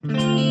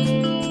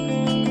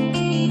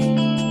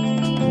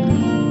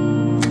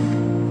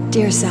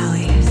Dear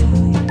Sally.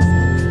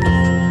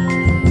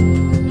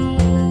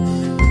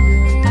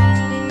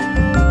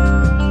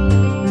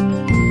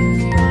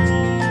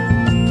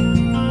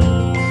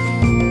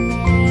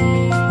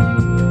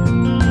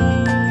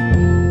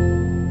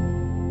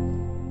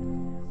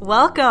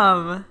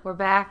 Welcome. We're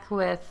back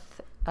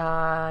with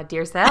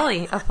Dear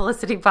Sally, a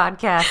Felicity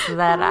podcast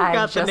that I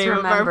got just the name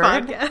remembered. Of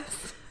our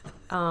podcast.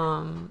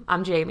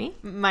 I'm Jamie.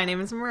 My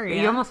name is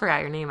Maria. You almost forgot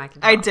your name.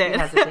 I did. You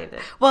hesitated.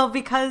 Well,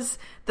 because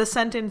the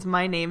sentence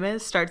 "my name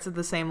is" starts with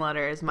the same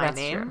letter as my That's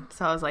name, true.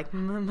 so I was like,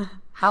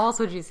 How else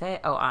would you say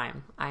it? Oh, I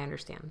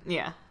understand.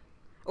 yeah,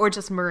 or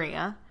just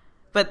Maria,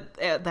 but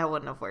that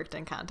wouldn't have worked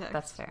in context.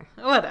 That's fair.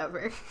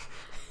 Whatever.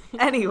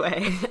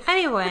 Anyway,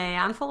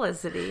 I'm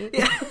Felicity.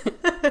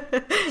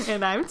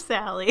 and I'm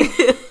Sally.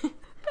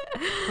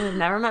 We've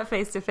never met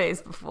face to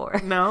face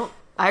before. No,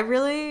 I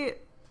really.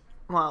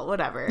 Well,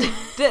 whatever.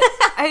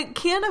 I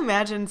can't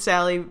imagine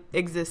Sally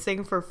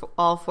existing for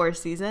all 4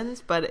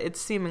 seasons, but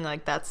it's seeming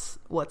like that's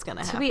what's going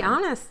to happen. To be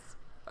honest,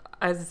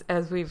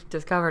 as we've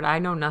discovered, I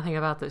know nothing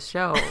about this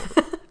show.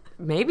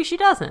 Maybe she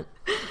doesn't.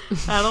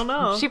 I don't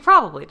know. She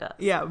probably does.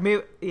 Yeah,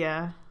 maybe,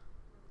 yeah.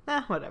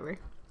 Whatever.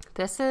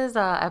 This is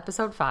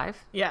episode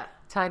 5. Yeah.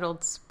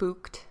 Titled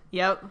Spooked.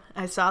 Yep,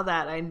 I saw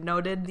that. I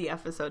noted the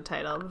episode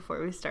title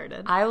before we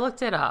started. I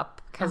looked it up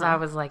because I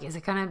was like, is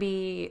it going to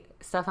be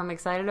stuff I'm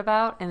excited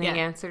about? And the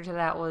answer to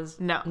that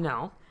was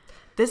no.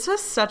 This was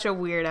such a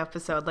weird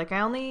episode. Like, I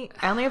only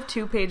have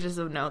 2 pages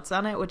of notes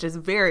on it, which is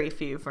very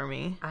few for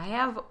me. I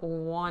have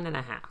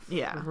 1.5.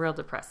 Yeah. Real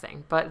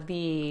depressing. But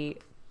the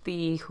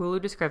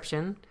Hulu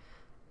description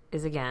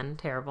is, again,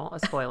 terrible. A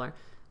spoiler.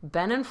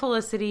 Ben and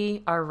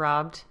Felicity are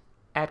robbed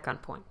at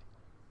gunpoint.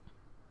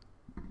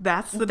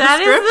 That's the That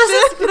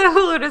description? is the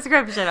Hulu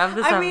description of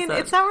this episode. I mean,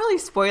 it's not really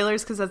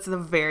spoilers because that's the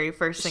very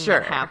first thing Sure.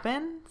 that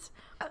happens.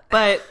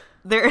 But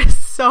there is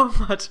so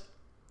much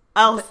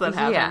else that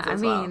happens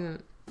as well.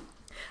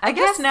 I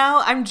guess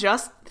now I'm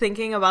just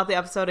thinking about the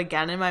episode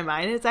again in my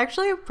mind. It's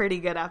actually a pretty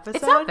good episode.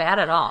 It's not bad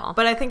at all.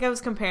 But I think I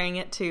was comparing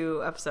it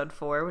to episode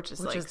 4, which is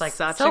such so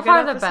a good far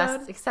episode. the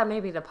best, except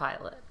maybe the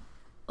pilot.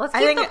 Let's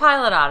keep the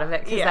pilot out of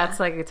it because that's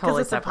like a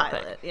totally separate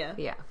pilot, thing.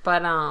 Yeah.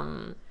 But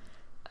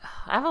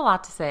I have a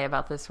lot to say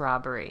about this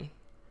robbery.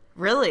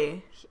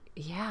 Really?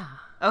 Yeah.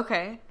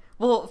 Okay.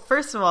 Well,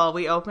 first of all,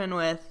 we open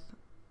with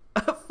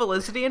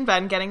Felicity and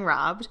Ben getting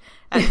robbed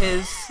at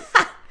his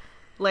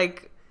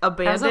like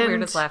abandoned. That was the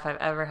weirdest laugh I've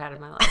ever had in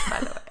my life, by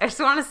the way. I just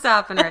want to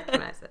stop and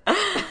recognize it.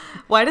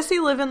 Why does he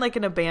live in like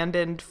an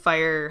abandoned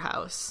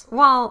firehouse?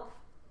 Well,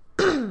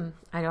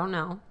 I don't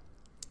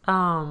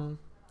know.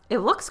 It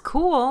looks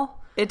cool.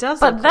 It does,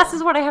 but this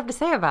is what I have to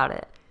say about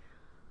it.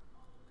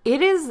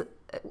 It is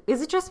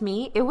it just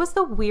me? It was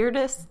the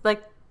weirdest.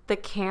 Like, the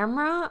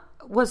camera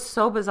was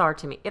so bizarre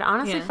to me. It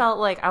honestly felt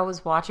like I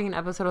was watching an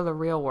episode of The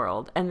Real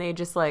World, and they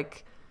just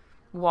like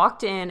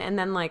walked in, and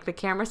then like the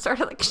camera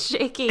started like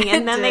shaking,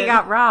 and then they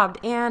got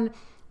robbed. And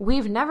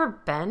we've never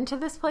been to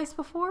this place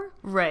before,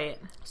 right?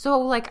 So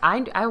like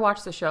I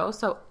watched the show,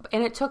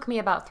 and it took me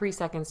about 3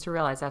 seconds to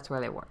realize that's where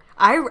they were.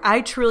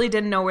 I truly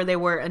didn't know where they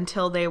were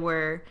until they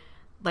were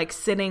like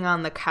sitting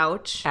on the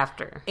couch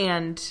after,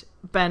 and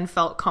Ben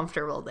felt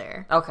comfortable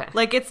there. Okay.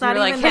 Like, it's not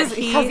even like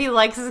because he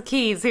likes his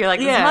keys. So you're like,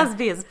 this must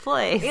be his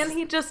place. And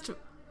he just,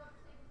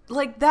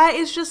 like, that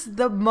is just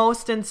the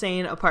most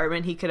insane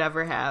apartment he could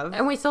ever have.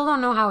 And we still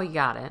don't know how he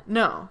got it.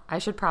 No. I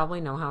should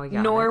probably know how he got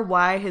it. Nor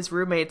why his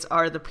roommates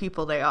are the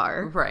people they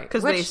are. Right.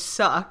 Because they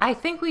suck. I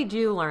think we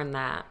do learn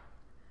that.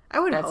 I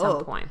would at hope.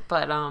 some point.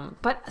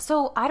 But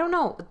so I don't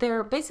know.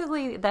 They're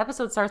basically, the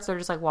episode starts, they're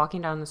just like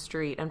walking down the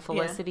street, and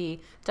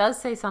Felicity does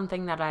say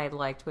something that I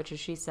liked, which is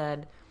she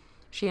said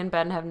she and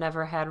Ben have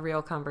never had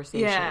real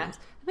conversations. Yeah. It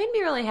made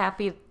me really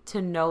happy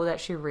to know that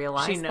she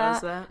realized she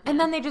knows that. And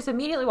then they just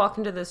immediately walk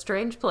into this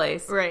strange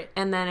place. Right.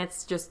 And then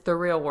it's just the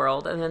real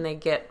world, and then they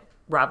get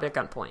robbed at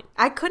gunpoint.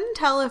 I couldn't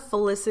tell if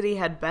Felicity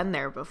had been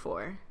there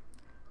before.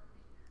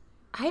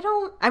 I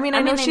know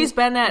mean, she's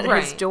been at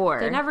his door.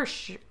 They never.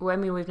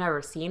 We've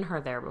never seen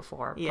her there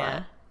before. Yeah.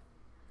 But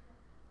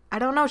I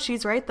don't know.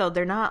 She's right though.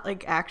 They're not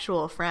like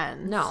actual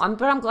friends. No,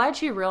 but I'm glad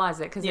she realized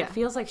it because it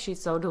feels like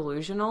she's so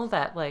delusional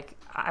that like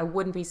I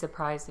wouldn't be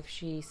surprised if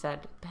she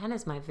said Ben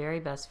is my very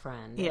best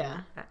friend.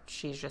 Yeah.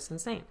 She's just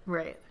insane.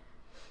 Right.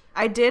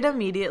 I did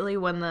immediately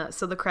when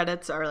the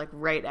credits are like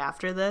right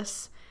after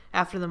this,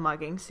 after the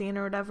mugging scene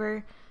or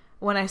whatever.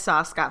 When I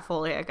saw Scott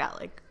Foley, I got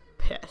like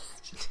pissed.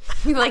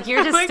 Like,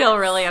 you're just like, still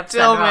really upset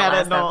still about mad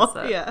at Noel.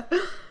 Episode. Yeah.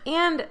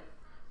 And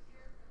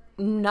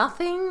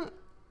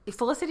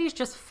Felicity's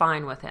just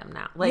fine with him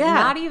now. Like,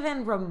 not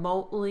even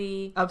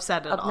remotely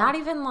upset at all. Not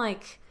even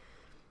like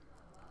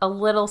a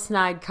little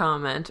snide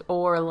comment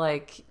or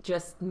like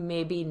just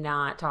maybe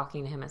not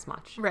talking to him as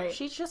much. Right.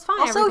 She's just fine.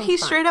 Also, he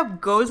straight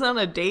up goes on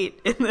a date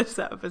in this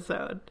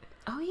episode.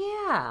 Oh,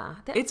 yeah.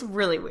 It's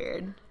really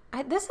weird.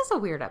 This is a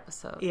weird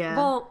episode. Yeah.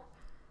 Well,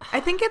 I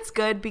think it's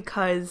good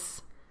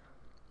because,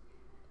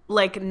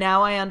 like,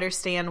 now I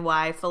understand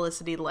why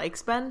Felicity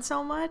likes Ben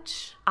so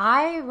much.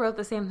 I wrote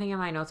the same thing in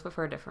my notes, but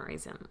for a different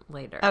reason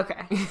later.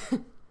 Okay.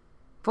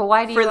 But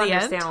why do you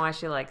understand why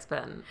she likes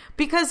Ben?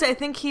 Because I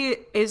think he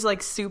is,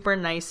 like, super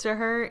nice to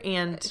her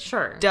and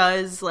sure.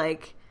 does,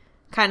 like,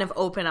 kind of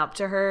open up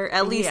to her,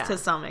 at least to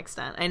some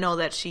extent. I know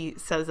that she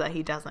says that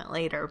he doesn't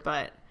later,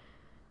 but,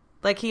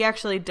 like, he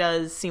actually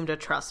does seem to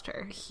trust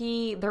her.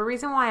 The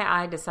reason why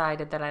I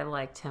decided that I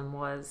liked him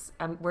was,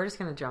 we're just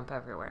going to jump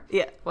everywhere.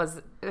 Yeah.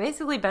 Was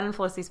basically Ben and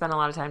Felicity spend a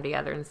lot of time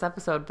together in this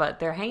episode, but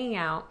they're hanging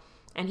out.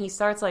 And he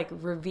starts, like,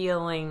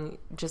 revealing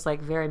just,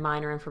 like, very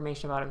minor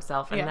information about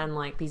himself. And then,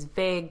 like, these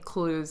vague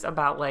clues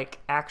about, like,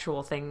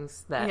 actual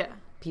things that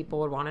people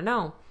would want to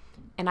know.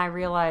 And I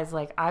realized,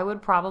 like, I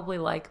would probably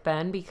like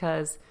Ben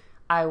because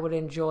I would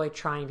enjoy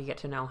trying to get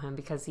to know him.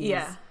 Because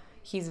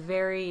he's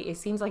very... It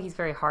seems like he's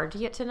very hard to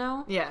get to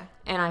know. Yeah.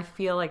 And I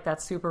feel like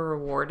that's super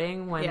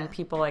rewarding when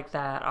people like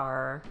that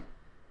are...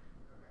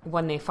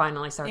 When they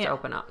finally start to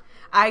open up.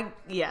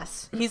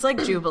 Yes. He's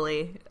like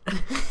Jubilee.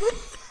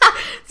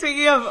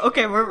 Speaking of,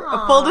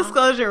 we're full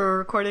disclosure, we're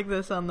recording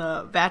this on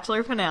the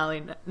Bachelor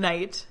finale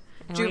night.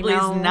 And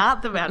Jubilee's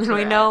not the Bachelor.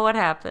 We know what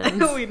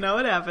happens. We know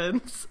what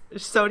happens.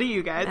 So do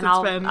you guys. It's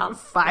been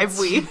 5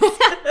 weeks.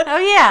 Oh,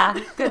 yeah.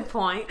 Good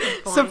point.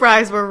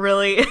 Surprise, we're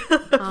really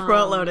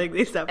front-loading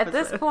these episodes. At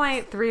this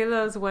point, 3 of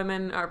those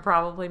women are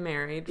probably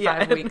married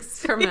 5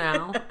 weeks from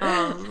now.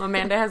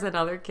 Amanda has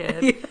another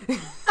kid.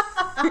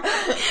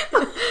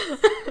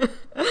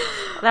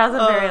 That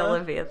was a very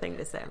Olivia thing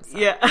to say. I'm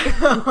sorry. Yeah.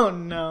 Oh,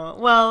 no.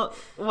 Well,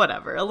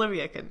 whatever.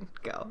 Olivia can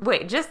go.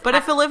 Wait, But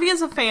if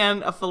Olivia's a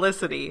fan of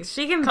Felicity,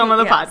 she can come on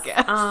the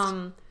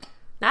podcast.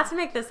 Not to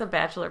make this a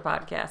Bachelor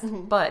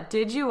podcast, but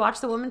did you watch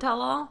The Woman Tell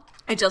All?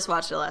 I just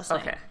watched it last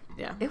night. Okay.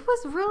 Yeah. It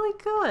was really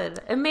good.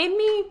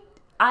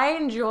 I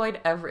enjoyed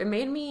it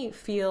made me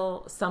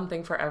feel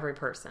something for every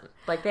person.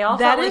 Like, they all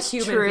felt like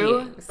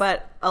human beings.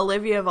 But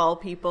Olivia, of all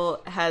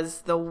people,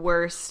 has the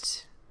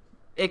worst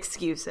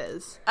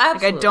excuses.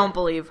 Absolutely. Like, I don't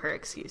believe her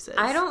excuses.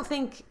 I don't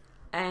think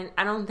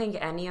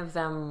any of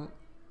them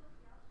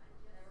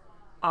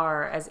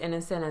are as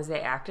innocent as they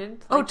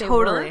acted. Like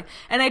totally.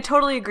 And I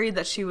totally agreed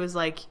that she was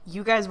like,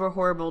 you guys were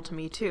horrible to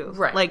me too.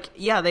 Right. Like,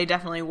 yeah, they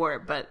definitely were,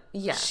 but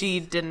she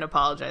didn't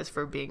apologize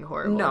for being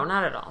horrible. No,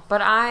 not at all.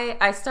 But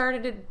I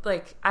started to,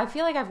 like, I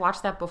feel like I've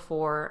watched that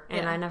before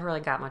and I never really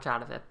got much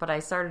out of it. But I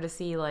started to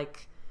see,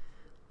 like,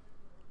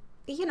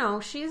 you know,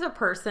 she's a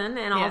person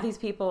and all these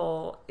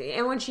people,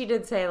 and when she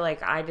did say,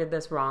 like, I did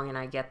this wrong and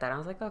I get that, I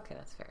was like, okay,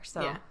 that's fair.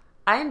 So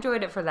I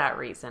enjoyed it for that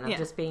reason of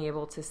just being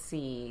able to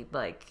see,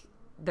 like,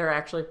 there are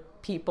actually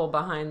people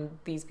behind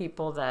these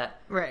people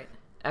that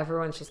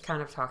everyone's just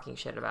kind of talking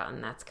shit about,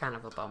 and that's kind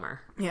of a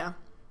bummer. Yeah.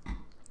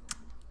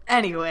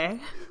 Anyway,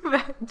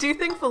 do you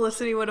think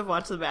Felicity would have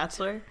watched The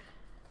Bachelor?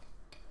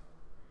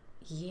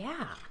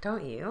 Yeah,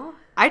 don't you?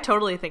 I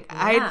totally think.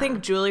 Yeah. I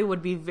think Julie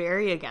would be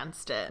very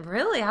against it.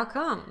 Really? How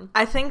come?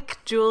 I think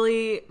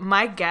Julie,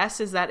 my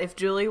guess is that if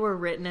Julie were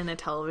written in a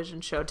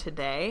television show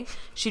today,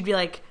 she'd be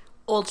like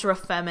ultra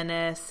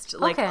feminist,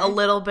 like a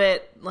little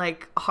bit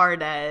like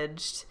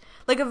hard-edged,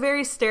 like a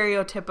very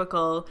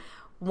stereotypical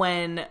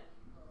when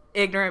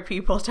ignorant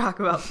people talk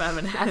about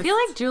feminism. I feel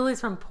like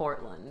Julie's from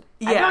Portland.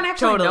 I don't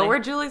actually know where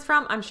Julie's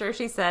from. I'm sure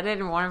she said it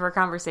in one of her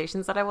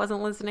conversations that I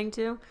wasn't listening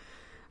to.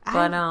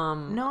 But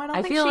no, I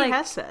don't think she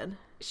has said.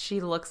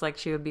 She looks like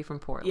she would be from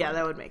Portland. Yeah,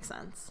 that would make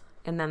sense.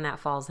 And then that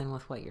falls in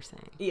with what you're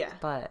saying. Yeah.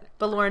 But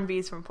Lauren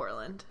B's from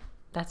Portland.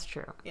 That's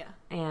true. Yeah.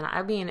 And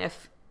I mean,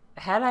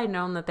 had I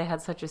known that they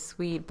had such a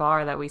sweet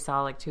bar that we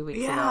saw like 2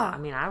 weeks ago, I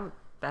mean,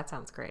 that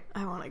sounds great.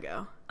 I want to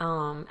go.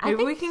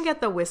 Maybe we can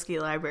get the Whiskey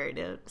Library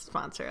to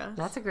sponsor us.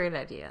 That's a great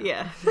idea.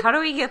 Yeah. How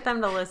do we get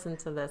them to listen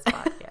to this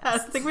podcast? I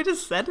think we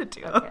just send it to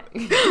them.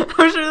 Okay.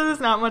 I'm sure there's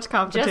not much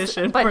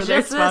competition for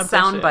their sponsorship. But just a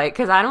soundbite,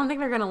 because I don't think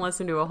they're going to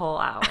listen to a whole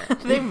hour.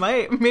 They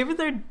might. Maybe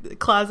they're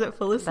closet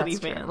Felicity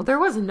fans. Well, there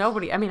was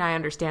nobody. I mean, I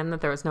understand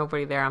that there was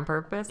nobody there on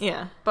purpose.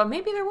 Yeah. But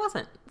maybe there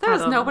wasn't. There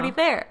was nobody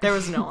there. There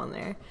was no one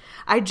there.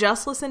 I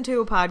just listened to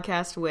a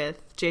podcast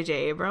with J.J.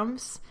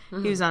 Abrams.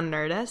 He was on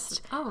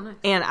Nerdist. Oh, nice.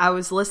 And I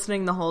was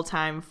listening the whole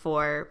time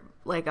for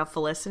like a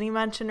Felicity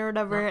mention or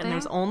whatever, and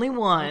there's only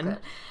one.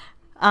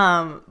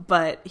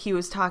 But he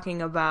was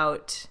talking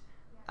about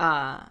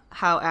how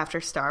after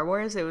Star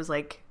Wars, it was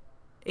like,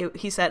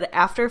 he said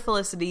after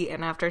Felicity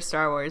and after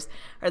Star Wars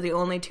are the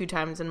only 2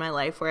 times in my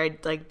life where I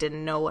like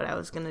didn't know what I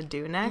was going to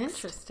do next.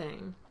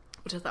 Interesting.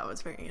 Which I thought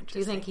was very interesting. Do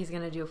you think he's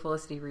going to do a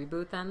Felicity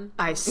reboot then?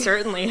 I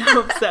certainly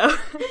hope so.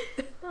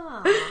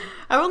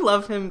 I would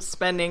love him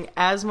spending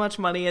as much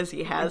money as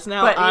he has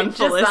now on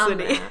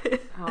Felicity.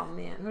 Oh,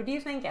 man. Who do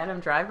you think Adam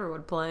Driver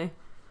would play?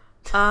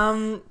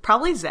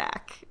 Probably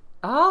Zach.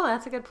 Oh,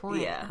 that's a good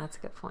point. Yeah. That's a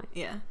good point.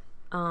 Yeah.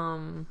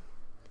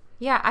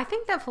 Yeah, I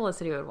think that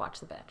Felicity would watch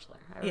The Bachelor.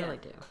 I really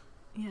do.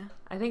 Yeah.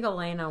 I think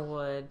Elena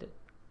would.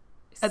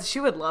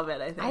 She would love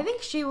it, I think. I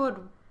think she would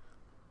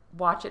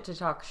watch it to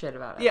talk shit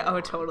about it. Yeah,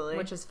 totally.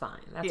 Which is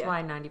fine. That's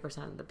why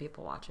 90% of the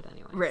people watch it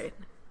anyway. Right.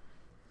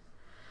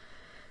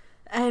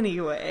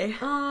 Anyway,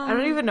 I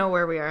don't even know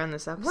where we are in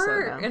this episode.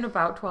 We're in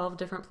about 12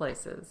 different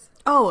places.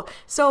 Oh,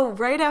 so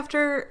right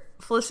after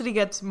Felicity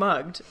gets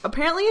mugged.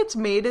 Apparently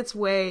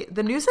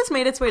the news has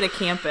made its way to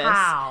campus.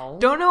 How?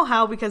 Don't know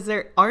how, because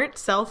there aren't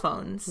cell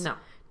phones. No.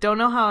 Don't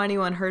know how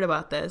anyone heard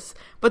about this.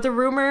 But the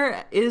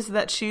rumor is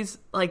that she's,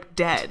 like,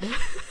 dead.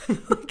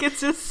 Like, it's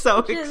just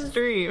so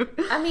extreme.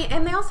 I mean,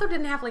 and they also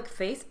didn't have, like,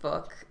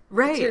 Facebook.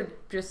 Right. To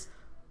just...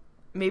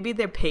 Maybe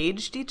they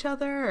paged each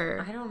other,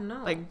 or... I don't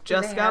know. Like,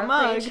 just got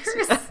mugged.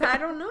 I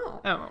don't know.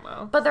 I don't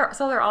know. But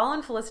they're all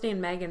in Felicity and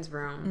Megan's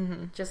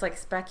room, just, like,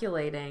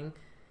 speculating.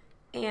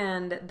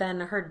 And then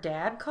her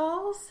dad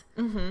calls.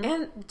 Mm-hmm.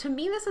 And to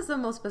me, this is the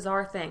most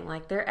bizarre thing.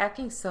 Like, they're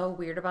acting so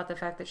weird about the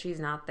fact that she's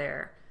not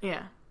there.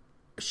 Yeah.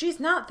 She's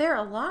not there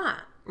a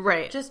lot.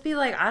 Right. Just be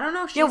like, I don't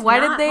know. She's why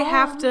did they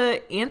have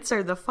to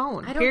answer the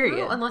phone? I don't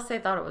know. Unless they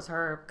thought it was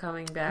her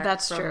coming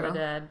back from the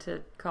dead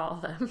to call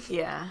them.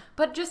 Yeah.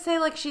 But just say,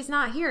 like, she's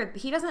not here.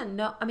 He doesn't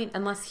know. I mean,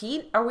 unless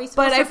are we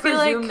supposed to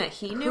presume that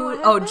he knew what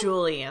happened? Oh,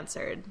 Julie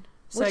answered.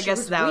 So I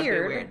guess that would be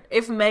weird.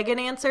 If Megan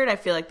answered, I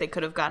feel like they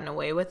could have gotten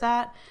away with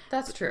that.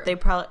 That's true. They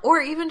probably,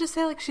 or even just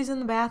say, like, she's in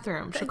the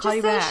bathroom. She'll call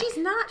you back. She's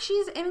not.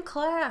 She's in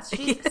class.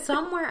 She's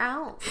somewhere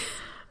else.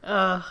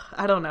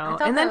 I don't know.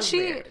 And then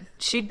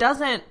she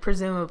doesn't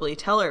presumably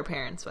tell her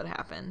parents what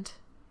happened.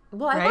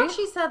 Well, I thought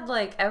she said,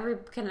 like,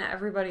 can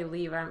everybody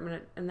leave?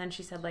 And then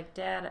she said, like,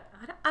 Dad,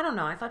 I don't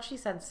know. I thought she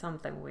said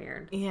something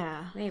weird.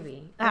 Yeah.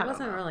 Maybe. It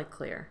wasn't really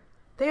clear.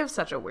 They have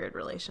such a weird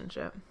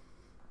relationship.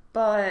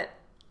 But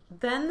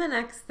then the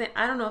next thing,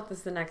 I don't know if this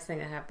is the next thing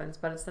that happens,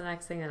 but it's the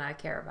next thing that I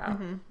care about,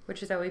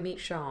 which is that we meet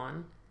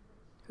Sean.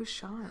 Who's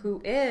Sean?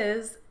 Who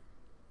is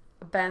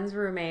Ben's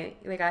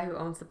roommate, the guy who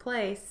owns the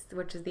place,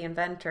 which is the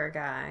inventor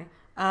guy,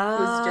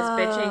 who's just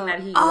bitching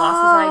that he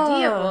lost his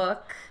idea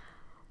book.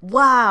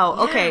 Wow.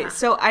 Yeah. Okay,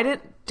 so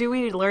do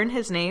we learn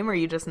his name, or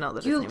you just know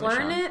that his name is Sean? You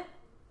learn it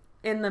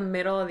in the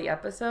middle of the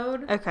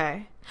episode.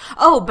 Okay.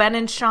 Oh, Ben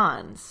and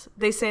Sean's.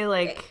 They say,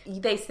 like...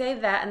 They say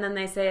that, and then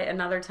they say it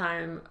another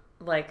time,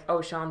 like,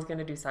 oh, Sean's going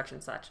to do such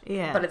and such.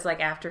 Yeah. But it's, like,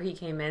 after he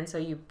came in, so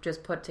you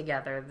just put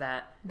together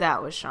that...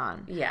 That was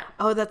Sean. Yeah.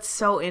 Oh, that's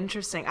so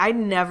interesting. I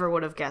never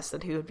would have guessed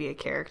that he would be a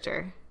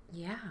character.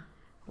 Yeah.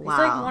 Wow. He's,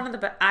 like, one of the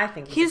best... I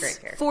think he's a great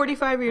character.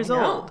 45 years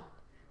old.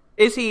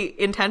 Is he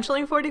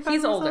intentionally 45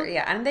 He's years older, old?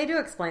 Yeah. And they do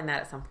explain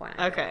that at some point.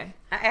 Okay.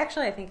 I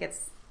think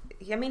it's...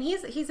 I mean,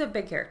 he's a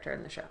big character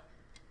in the show.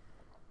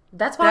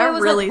 That's why I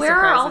was really like, where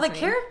are all the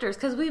characters?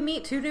 Because we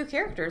meet 2 new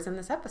characters in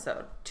this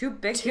episode. 2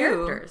 big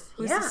characters.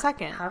 Who's the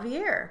second?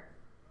 Javier.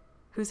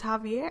 Who's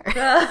Javier?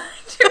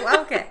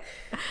 Okay.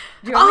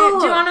 Do you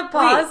want to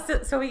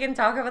pause so we can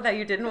talk about that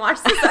you didn't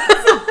watch this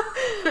episode?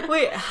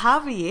 Wait,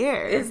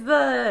 Javier is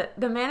the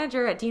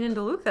manager at Dean and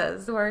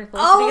DeLuca's where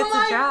Felicity gets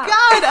a job.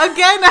 Oh my god!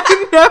 Again,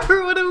 I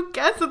never would have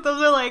guessed that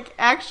those are like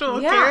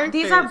actual characters.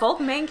 These are both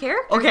main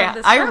characters. Okay, of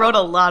this I show. wrote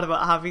a lot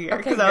about Javier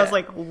because I was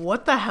like,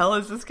 "What the hell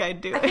is this guy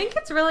doing?" I think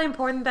it's really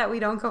important that we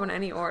don't go in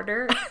any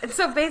order. And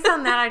so, based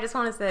on that, I just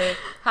want to say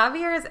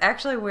Javier is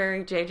actually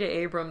wearing J.J.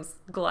 Abrams'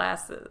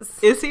 glasses.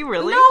 Is he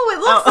really? No, it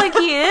looks like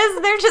he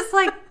is. They're just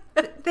like.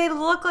 They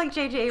look like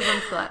J.J.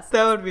 Abrams' glasses.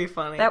 That would be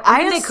funny.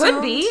 They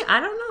could be. I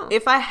don't know.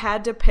 If I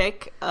had to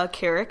pick a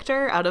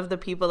character out of the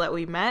people that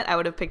we met, I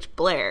would have picked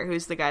Blair,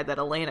 who's the guy that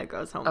Elena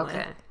goes home with.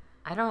 Okay.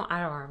 I don't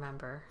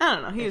remember. I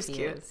don't know. He was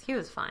cute. He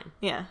was fine.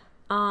 Yeah.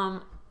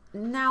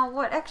 Now,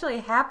 what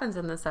actually happens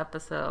in this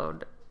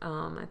episode,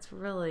 it's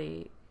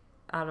really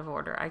out of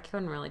order. I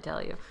couldn't really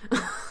tell you.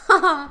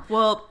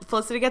 Well,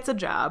 Felicity gets a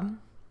job.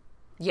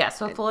 Yeah,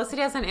 so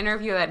Felicity has an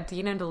interview at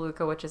Dean and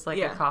DeLuca, which is like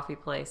a coffee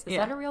place. Is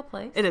that a real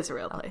place? It is a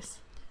real place.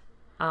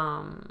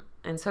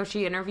 And so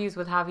she interviews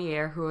with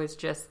Javier, who is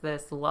just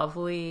this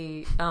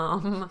lovely,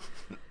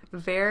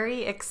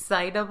 very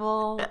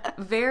excitable,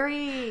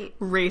 very...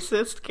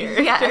 racist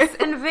character. Yes,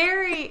 and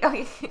very...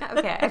 Okay,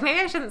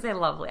 maybe I shouldn't say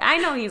lovely. I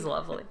know he's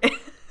lovely.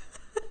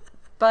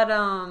 But,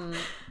 I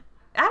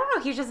don't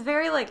know, he's just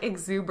very, like,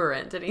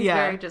 exuberant, and he's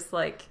very just,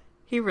 like...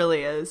 He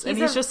really is. And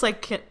he's just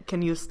like,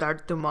 can you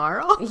start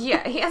tomorrow?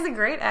 Yeah, he has a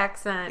great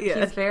accent. Yeah.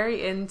 He's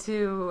very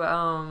into,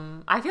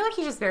 I feel like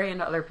he's just very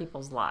into other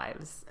people's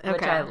lives,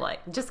 which I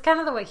like. Just kind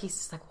of the way he's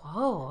just like,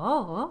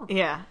 whoa.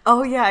 Yeah.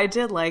 Oh, yeah, I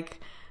did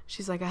like,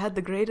 she's like, I had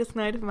the greatest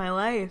night of my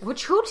life.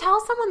 Which, who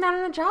tells someone that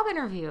in a job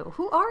interview?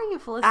 Who are you,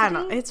 Felicity? I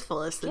don't know. It's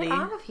Felicity. Get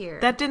out of here.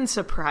 That didn't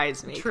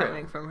surprise me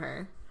coming from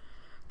her.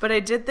 But I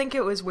did think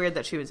it was weird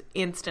that she was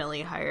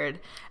instantly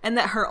hired and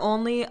that her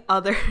only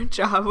other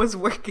job was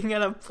working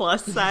at a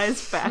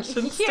plus-size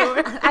fashion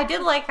store. I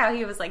did like how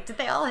he was like, did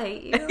they all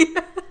hate you?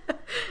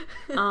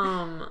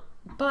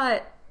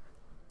 But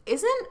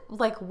isn't,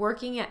 like,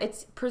 working at...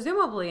 It's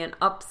presumably an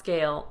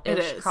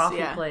upscale-ish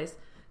coffee place.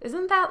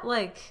 Isn't that,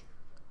 like...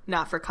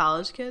 Not for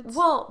college kids?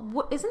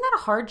 Well, isn't that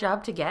a hard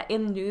job to get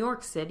in New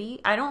York City?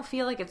 I don't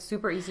feel like it's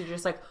super easy to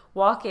just, like,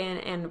 walk in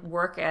and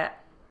work at...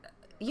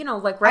 You know,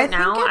 like right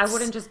now, I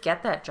wouldn't just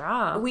get that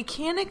job. We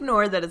can't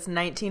ignore that it's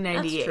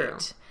 1998.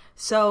 That's true.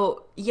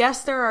 So,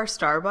 yes, there are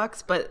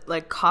Starbucks, but,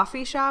 like,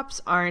 coffee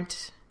shops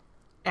aren't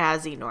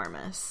as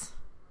enormous.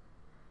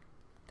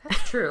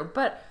 That's true.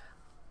 But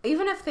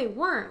even if they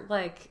weren't,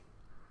 like,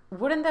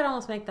 wouldn't that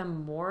almost make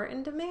them more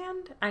in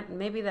demand?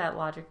 Maybe that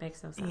logic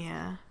makes no sense.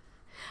 Yeah.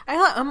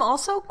 I'm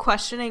also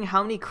questioning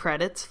how many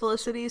credits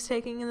Felicity is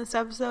taking in this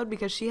episode,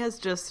 because she has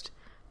just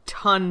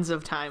tons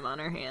of time on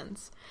her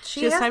hands.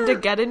 She has time to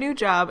get a new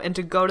job and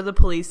to go to the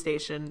police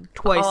station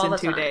twice in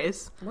 2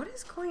 days. What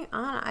is going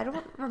on? I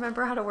don't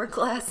remember how to wear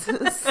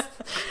glasses.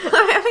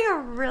 I'm having a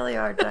really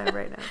hard time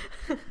right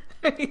now.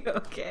 Are you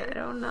okay? I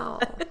don't know.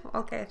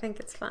 Okay, I think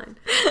it's fine.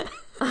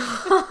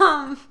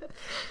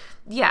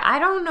 Yeah, I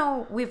don't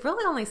know. We've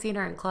really only seen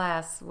her in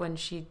class when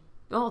she...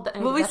 Well,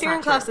 we see her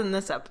in class in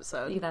this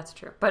episode. Yeah, that's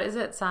true. But is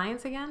it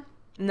science again?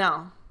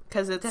 No.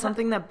 Because it's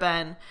something that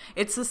Ben...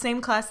 It's the same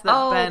class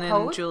that Ben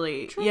and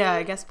Julie... Yeah,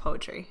 I guess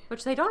poetry.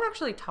 Which they don't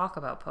actually talk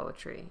about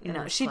poetry in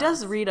this she class.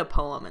 does read a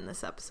poem in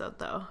this episode,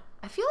 though.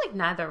 I feel like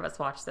neither of us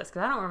watched this,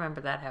 because I don't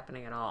remember that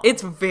happening at all.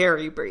 It's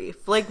very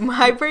brief. Like,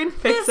 my brain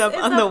picks up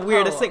on the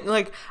weirdest thing.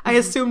 Like, I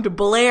assumed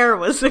Blair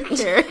was the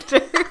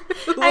character.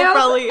 I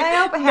hope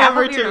half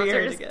of your notes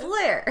are just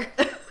Blair.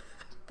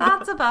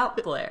 Thoughts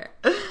about Blair.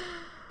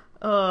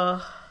 I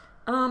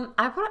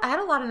had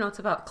a lot of notes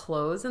about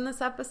clothes in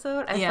this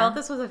episode. I felt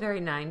this was a very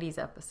 90s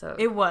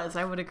episode. It was.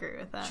 I would agree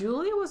with that.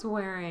 Julia was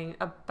wearing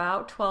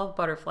about 12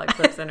 butterfly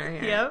clips in her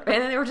hair. Yep.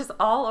 And they were just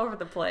all over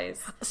the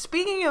place.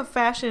 Speaking of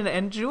fashion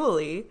and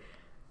Julie,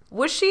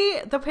 was she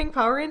the Pink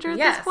Power Ranger at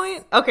this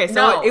point? Okay,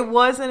 so it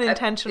was an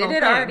intentional thing.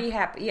 It had already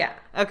happened. Yeah.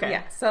 Okay.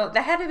 Yeah. So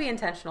that had to be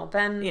intentional.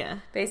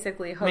 Ben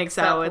basically hooks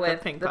up with the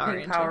Pink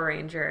Power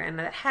Ranger, and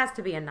it has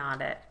to be a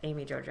nod at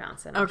Amy Jo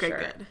Johnson, I'm sure.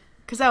 Good.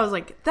 Because I was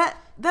like,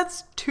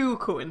 that's too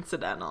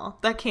coincidental.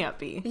 That can't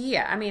be.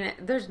 Yeah, I mean,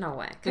 there's no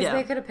way. Because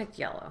they could have picked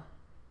yellow.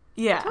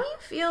 Yeah. Don't you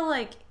feel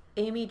like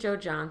Amy Jo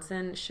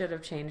Johnson should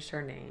have changed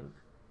her name?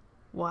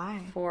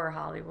 Why? For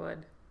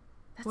Hollywood.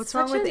 What's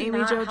wrong with Amy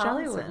Jo Johnson?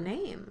 Hollywood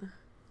name.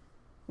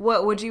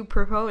 What would you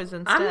propose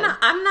instead?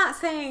 I'm not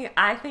saying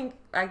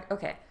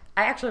okay.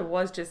 I actually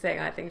was just saying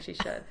I think she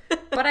should.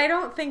 But I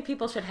don't think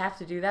people should have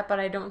to do that, but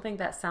I don't think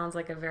that sounds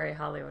like a very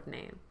Hollywood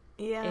name.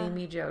 Yeah.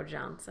 Amy Jo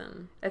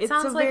Johnson. It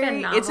sounds like a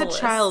novelist. It's a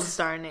child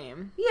star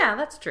name. Yeah,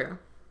 that's true.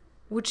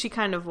 Which she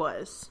kind of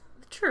was.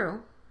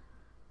 True.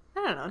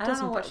 I don't know. I don't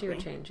know what she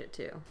would change it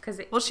to.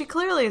 Well, she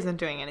clearly isn't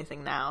doing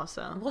anything now,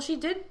 so. Well, she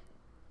did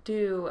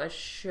do a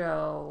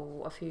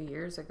show a few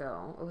years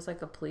ago. It was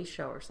like a police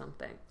show or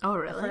something. Oh,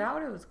 really? I forgot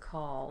what it was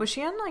called. Was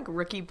she on like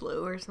Rookie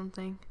Blue or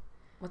something?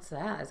 What's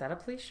that? Is that a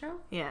police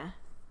show? Yeah.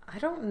 I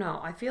don't know.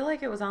 I feel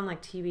like it was on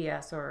like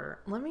TBS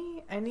or...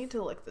 I need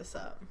to look this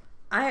up.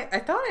 I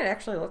thought it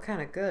actually looked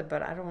kind of good,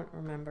 but I don't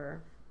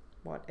remember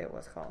what it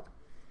was called.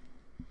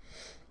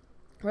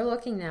 We're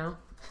looking now.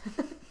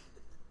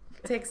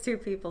 It takes two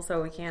people,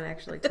 so we can't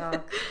actually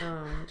talk.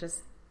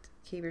 Just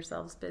keep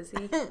yourselves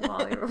busy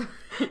while you're...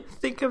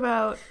 Think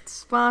about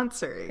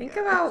sponsoring. Think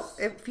about...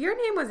 If your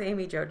name was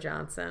Amy Jo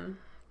Johnson...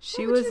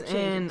 She was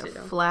in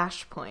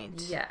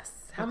Flashpoint. Yes.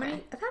 How many?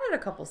 I thought it had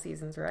a couple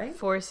seasons, right?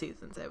 4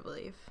 seasons, I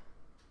believe.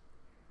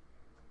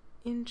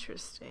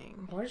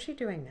 Interesting. What is she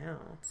doing now?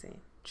 Let's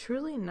see.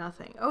 Truly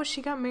nothing. Oh,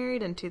 she got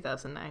married in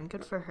 2009.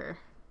 Good for her.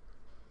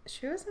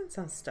 She was in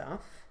some stuff.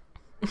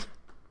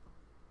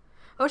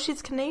 Oh,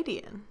 she's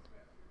Canadian.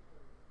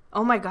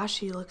 Oh my gosh,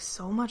 she looks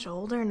so much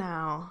older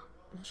now.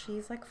 Well,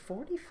 she's like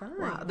 45.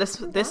 Wow,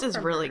 this is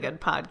really good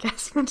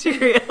podcast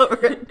material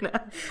right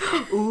now.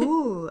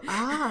 Ooh,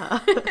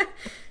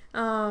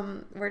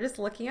 we're just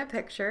looking at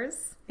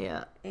pictures.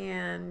 Yeah.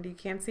 And you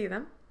can't see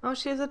them. Oh,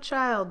 she's a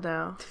child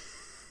now.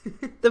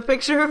 The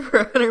picture of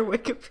her on her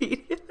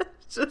Wikipedia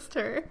is just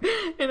her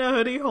in a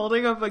hoodie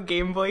holding up a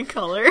Game Boy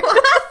Color.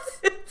 What?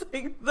 It's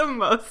like the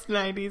most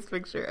 90s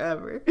picture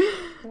ever.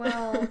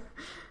 Well,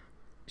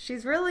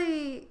 she's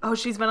really... Oh,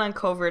 she's been on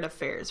Covert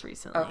Affairs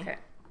recently. Okay.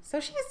 So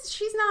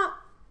she's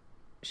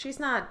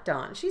not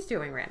done. She's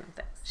doing random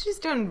things. She's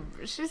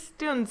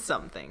doing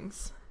some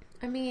things.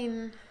 I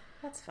mean,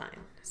 that's fine.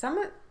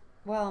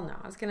 Well, no,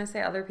 I was going to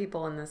say other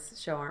people in this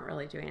show aren't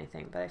really doing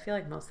anything, but I feel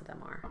like most of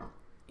them are.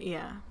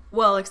 Yeah.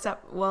 Well, is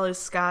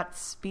Scott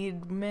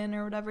Speedman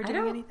or whatever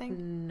doing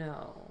anything?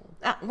 No.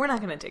 We're not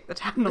going to take the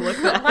time to look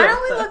that up. Why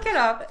don't we look it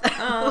up?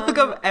 Look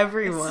up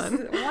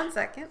everyone. 1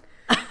 second.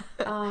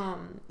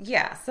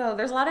 Yeah, so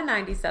there's a lot of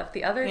 90s stuff.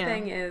 The other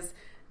thing is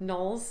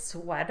Noel's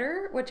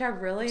sweater, which I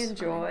really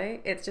enjoy.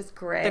 It's just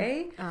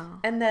gray.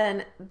 And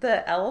then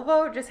the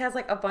elbow just has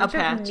like a bunch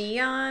of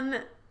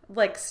neon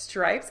like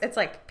stripes. It's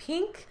like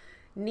pink,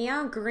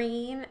 neon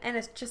green, and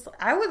it's just,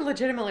 I would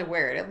legitimately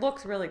wear it. It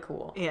looks really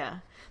cool. Yeah.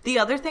 The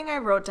other thing I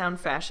wrote down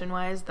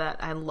fashion-wise that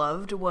I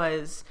loved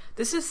was,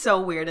 this is so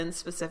weird and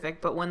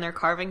specific, but when they're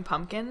carving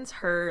pumpkins,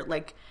 her,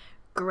 like,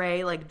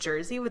 gray, like,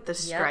 jersey with the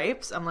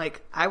stripes, I'm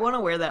like, I want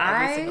to wear that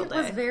every single day.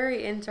 I was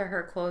very into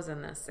her clothes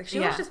in this. Like, she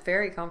was just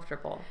very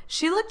comfortable.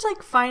 She looked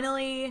like,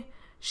 finally,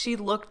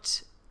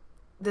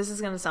 this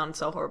is going to sound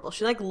so horrible.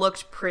 She, like,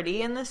 looked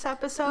pretty in this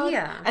episode.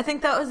 Yeah. I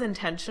think that was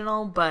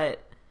intentional, but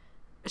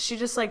she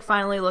just, like,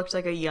 finally looked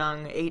like a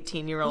young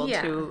 18-year-old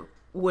who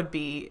would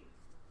be,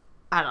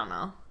 I don't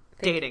know,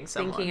 dating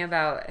someone. Thinking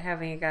about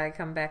having a guy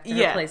come back to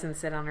her place and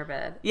sit on her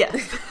bed.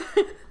 Yes.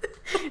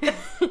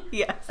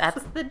 Yes.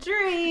 That's the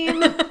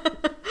dream.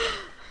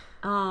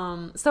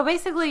 So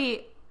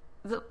basically,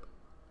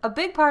 a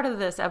big part of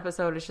this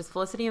episode is just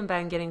Felicity and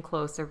Ben getting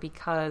closer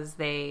because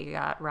they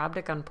got robbed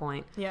at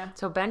gunpoint. Yeah.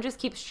 So Ben just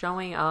keeps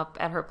showing up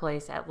at her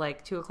place at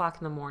like 2:00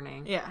 in the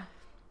morning. Yeah.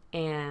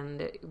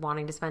 And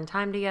wanting to spend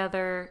time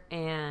together,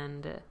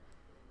 and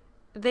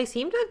they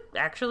seem to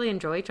actually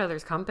enjoy each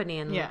other's company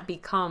and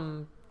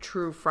become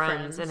true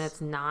friends, and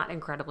it's not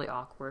incredibly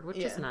awkward, which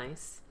is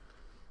nice.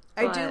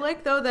 I do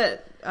like, though,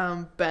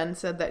 that Ben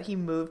said that he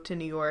moved to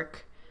New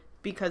York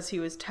because he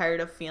was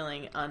tired of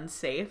feeling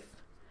unsafe.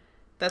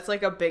 That's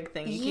like a big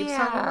thing he keeps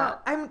talking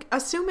about. I'm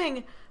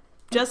assuming,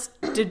 just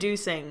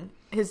deducing,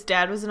 his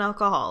dad was an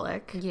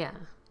alcoholic. Yeah.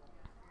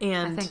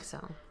 And I think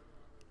so.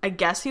 I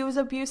guess he was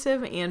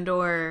abusive and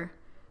or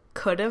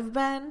could have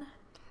been.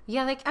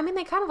 Yeah, they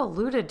kind of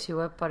alluded to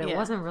it, but it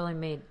wasn't really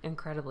made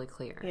incredibly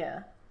clear.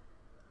 Yeah.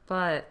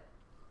 But,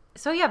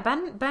 so yeah,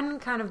 Ben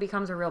kind of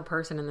becomes a real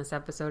person in this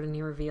episode, and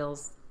he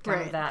reveals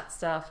kind of that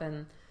stuff,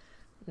 and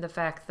the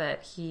fact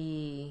that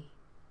they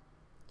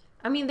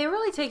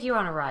really take you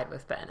on a ride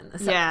with Ben in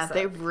this episode. Yeah,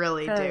 they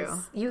really do.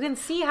 You can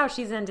see how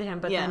she's into him,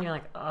 but then you're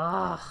like,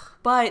 ugh.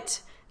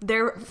 But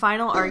their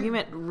final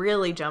argument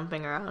really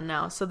jumping around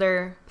now. So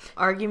their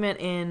argument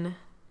in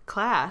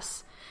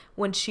class,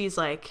 when she's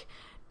like,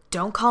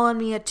 don't call on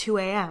me at 2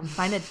 a.m.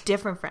 Find a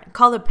different friend.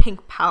 Call the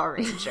Pink Power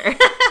Ranger.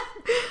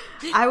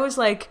 I was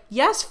like,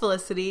 yes,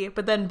 Felicity.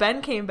 But then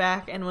Ben came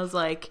back and was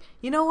like,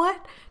 you know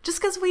what? Just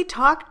because we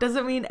talked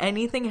doesn't mean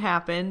anything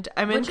happened.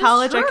 I'm in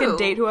college. I can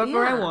date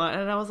whoever I want.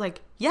 And I was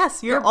like,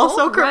 yes, you're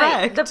also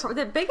correct. Right.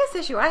 The biggest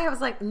issue I have is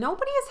like,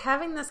 nobody is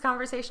having this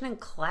conversation in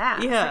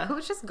class. Yeah. Like,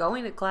 who's just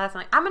going to class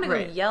and like, I'm going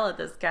to go yell at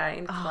this guy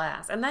in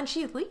class. And then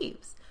she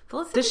leaves.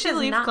 Felicity does she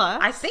leave class?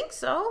 I think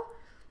so.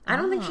 I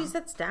don't think she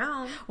sits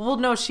down. Well,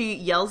 no, she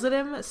yells at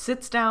him,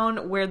 sits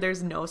down where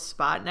there's no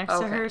spot next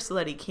to her so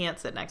that he can't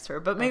sit next to her.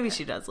 But maybe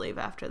she does leave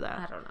after that.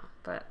 I don't know.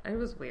 But it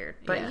was weird.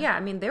 But yeah, I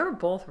mean, they were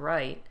both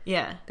right.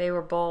 Yeah. They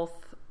were both...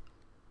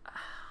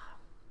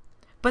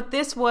 But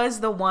this was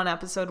the one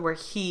episode where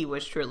he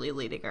was truly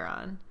leading her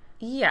on.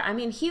 Yeah, I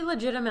mean, he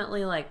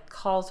legitimately, like,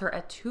 calls her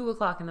at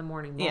 2:00 in the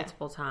morning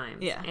multiple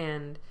times. Yeah.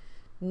 And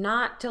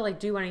not to, like,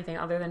 do anything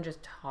other than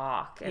just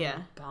talk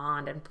and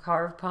bond and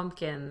carve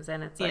pumpkins.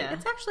 And it's like,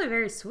 it's actually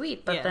very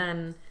sweet. But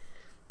then,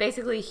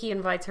 basically, he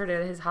invites her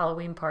to his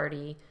Halloween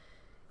party.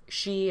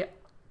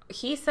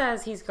 He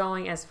says he's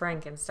going as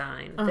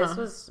Frankenstein.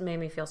 This made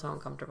me feel so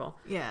uncomfortable.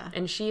 Yeah.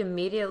 And she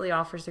immediately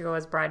offers to go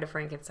as Bride of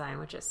Frankenstein,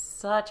 which is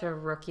such a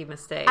rookie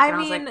mistake. I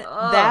mean,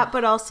 that,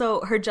 but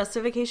also her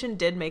justification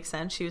did make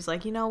sense. She was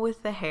like, you know,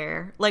 with the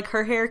hair. Like,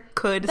 her hair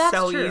could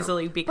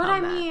easily become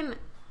that. But I mean...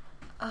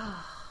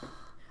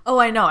 Oh,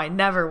 I know. I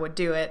never would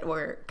do it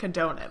or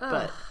condone it,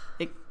 but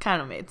it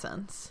kind of made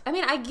sense. I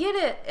mean, I get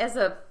it as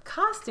a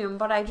costume,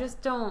 but I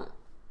just don't...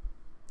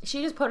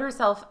 She just put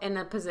herself in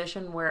a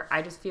position where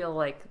I just feel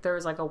like there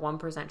was like a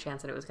 1%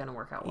 chance that it was going to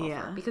work out well for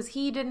her. Because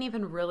he didn't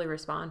even really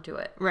respond to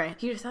it. Right.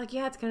 He just like,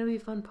 yeah, it's going to be a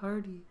fun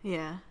party.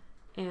 Yeah.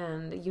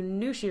 And you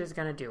knew she was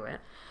going to do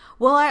it.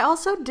 Well, I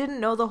also didn't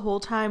know the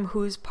whole time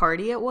whose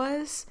party it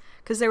was.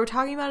 Because they were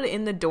talking about it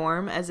in the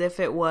dorm as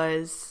if it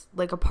was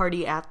like a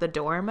party at the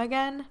dorm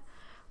again.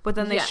 But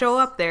then they show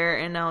up there,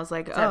 and I was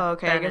like, oh,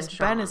 okay, I guess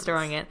Ben is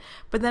throwing it.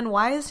 But then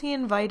why is he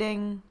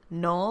inviting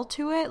Noel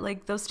to it?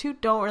 Like, those two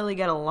don't really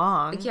get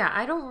along. Yeah,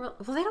 they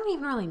don't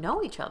even really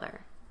know each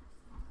other.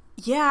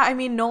 Yeah, I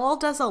mean, Noel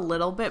does a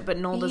little bit, but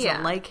Noel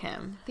doesn't like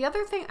him. The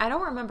other thing, I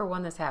don't remember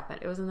when this happened.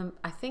 It was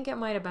I think it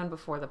might have been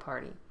before the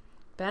party.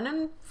 Ben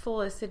and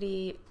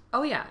Felicity...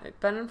 Oh, yeah.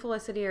 Ben and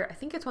Felicity are... I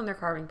think it's when they're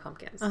carving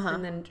pumpkins.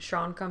 And then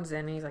Sean comes in,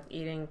 and he's, like,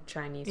 eating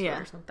Chinese food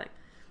or something.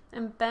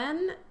 And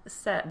Ben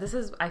said, this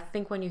is, I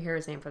think, when you hear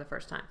his name for the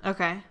first time.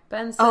 Okay.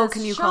 Ben says, oh,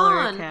 can you call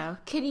her a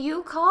cab? Can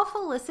you call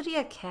Felicity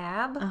a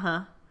cab?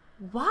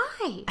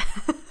 Why?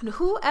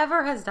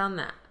 Whoever has done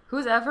that?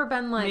 Who's ever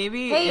been like,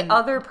 hey,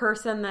 other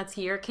person that's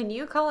here, can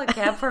you call a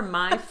cab for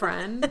my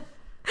friend?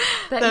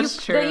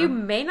 That's true. That you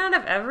may not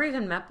have ever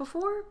even met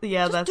before?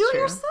 Yeah, just that's true. Just do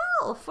it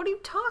yourself. What are you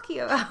talking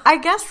about? I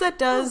guess that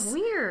does... That's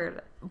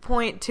weird.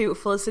 Point to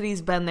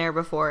Felicity's been there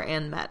before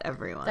and met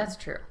everyone. That's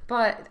true.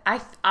 But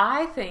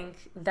I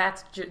think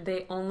that's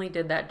they only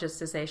did that just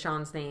to say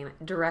Sean's name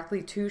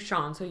directly to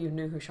Sean so you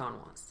knew who Sean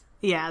was.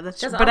 Yeah, that's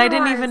true. But I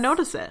didn't even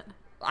notice it.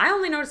 I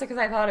only noticed it because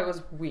I thought it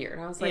was weird.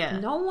 I was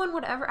like, no one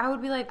would ever... I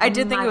would be like, I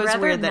did think it was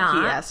weird that he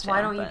asked him.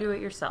 Why don't you do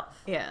it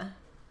yourself? Yeah.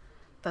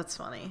 That's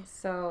funny.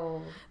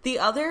 So... The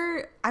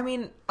other... I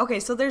mean, okay,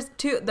 so there's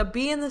two... The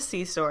B and the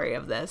C story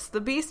of this.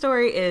 The B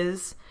story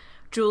is...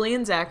 Julie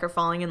and Zach are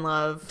falling in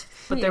love,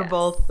 but they're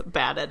both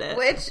bad at it.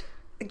 Which,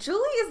 Julie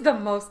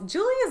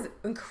is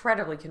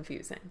incredibly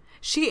confusing.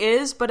 She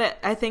is, but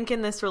I think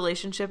in this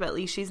relationship, at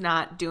least she's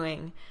not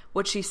doing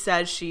what she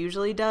says she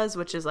usually does,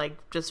 which is like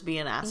just be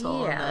an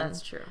asshole and then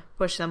that's true.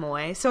 Push them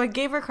away. So I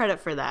gave her credit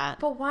for that.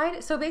 But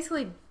why? So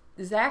basically,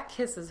 Zach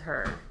kisses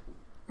her.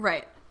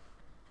 Right.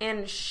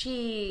 And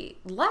she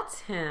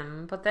lets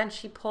him, but then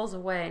she pulls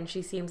away and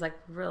she seems like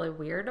really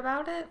weird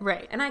about it.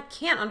 Right. And I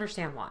can't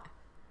understand why.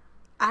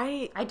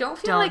 I don't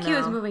feel like he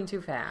was moving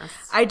too fast.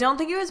 I don't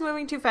think he was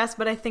moving too fast,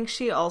 but I think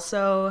she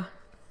also,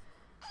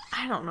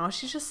 I don't know,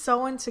 she's just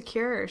so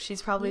insecure.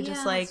 She's probably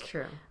just like, that's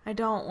true.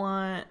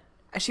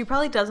 She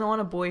probably doesn't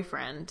want a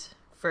boyfriend,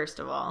 first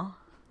of all.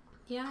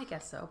 Yeah, I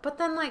guess so. But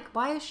then, like,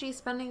 why is she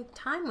spending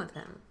time with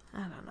him?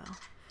 I don't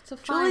know.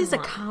 Julie's a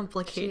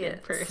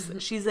complicated person.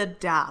 She's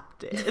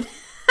adopted.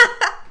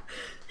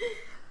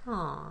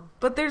 Aww.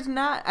 But there's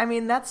not, I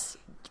mean, that's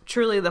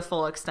truly the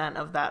full extent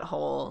of that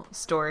whole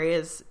story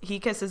is he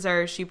kisses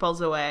her, she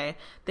pulls away,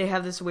 they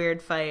have this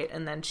weird fight,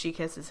 and then she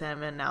kisses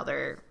him, and now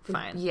they're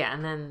fine. Yeah,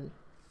 and then,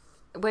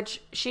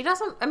 which she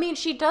doesn't, I mean,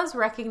 she does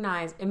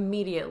recognize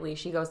immediately.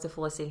 She goes to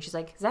Felicity, and she's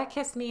like, Zach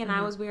kissed me, and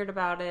I was weird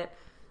about it.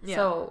 Yeah.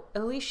 So,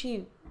 at least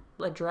she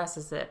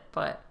addresses it,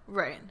 but...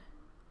 Right.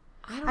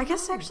 I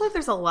guess actually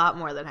there's a lot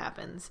more that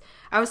happens.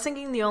 I was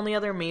thinking the only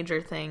other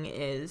major thing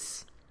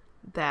is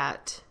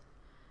that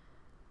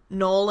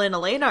Noel and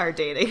Elena are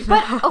dating.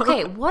 But,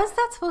 okay, was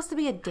that supposed to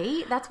be a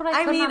date? That's what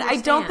I couldn't understand.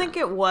 I don't think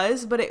it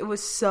was, but it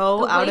was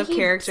so out of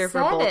character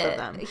for both of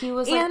them. He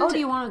was like, do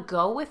you want to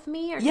go with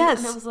me? Yes.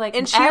 And I was like,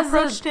 and she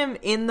approached him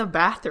in the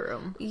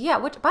bathroom. Yeah,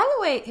 which, by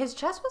the way, his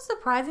chest was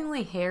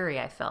surprisingly hairy,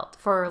 I felt.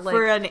 For a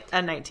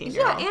 19-year-old.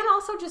 Yeah, and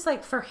also just,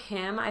 like, for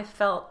him, I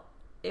felt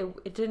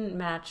it didn't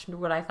match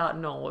what I thought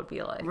Noel would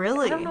be like.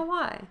 Really? I don't know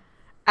why.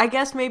 I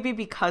guess maybe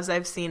because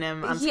I've seen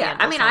him on Scandal. Yeah,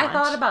 I mean, I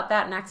thought about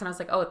that next, and I was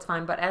like, oh, it's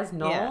fine. But as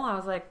Noel, I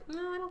was like, no,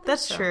 I don't think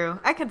That's so. true.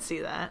 I can see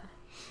that.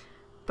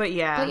 But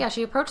yeah,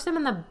 she approached him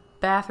in the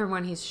bathroom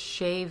when he's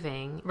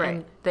shaving, right?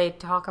 And they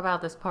talk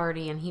about this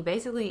party, and he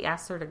basically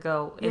asks her to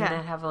go and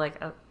then have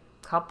like a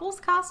couple's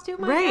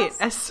costume, right?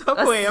 A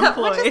Subway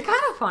employee, which is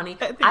kind of funny.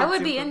 I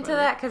would be into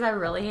that because I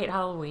really hate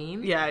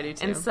Halloween. Yeah, I do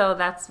too. And so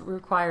that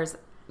requires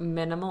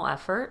minimal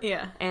effort.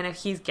 Yeah. And if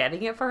he's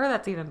getting it for her,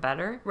 that's even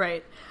better.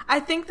 Right. I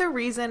think the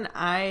reason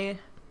I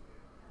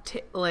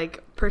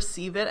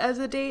perceive it as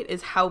a date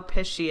is how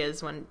pissed she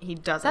is when he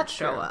doesn't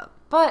show up.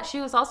 But she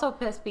was also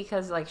pissed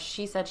because like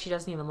she said she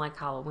doesn't even like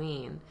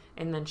Halloween,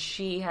 and then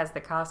she has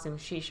the costume,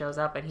 she shows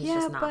up and he's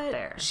just not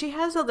there. She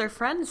has other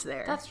friends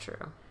there. That's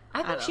true.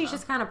 I think she's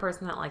just kind of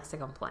person that likes to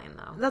complain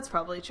though. That's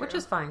probably true. Which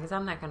is fine because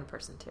I'm that kind of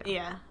person too.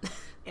 Yeah.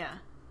 Yeah.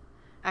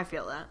 I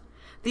feel that.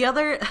 The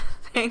other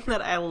thing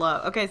that I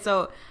love... Okay,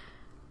 so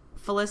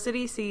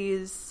Felicity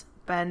sees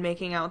Ben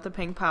making out with the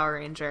pink Power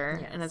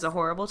Ranger and has a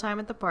horrible time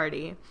at the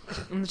party.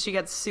 And she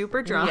gets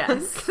super drunk.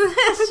 Yes.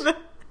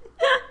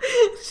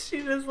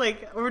 She just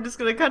we're just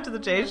going to cut to the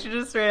chase. She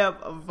just straight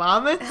up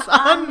vomits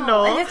on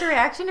Noel. And his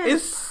reaction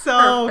is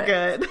so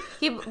good.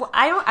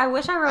 I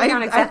wish I wrote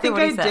down exactly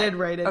what he said. I think I did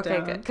write it down.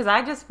 Okay, good. Because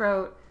I just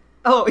wrote...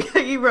 Oh,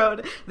 yeah, you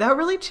wrote...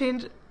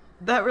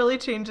 That really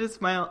changes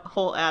my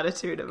whole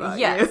attitude about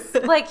you. Yes.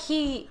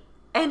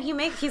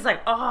 He's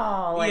like,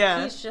 oh,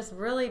 he's just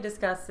really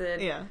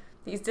disgusted. Yeah.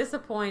 He's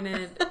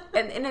disappointed.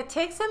 and it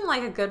takes him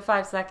like a good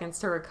 5 seconds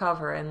to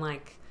recover and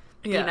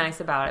be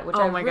nice about it, which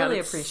I really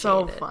appreciate.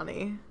 So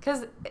funny.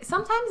 Because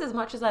sometimes as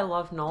much as I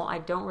love Noel, I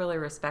don't really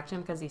respect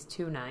him because he's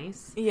too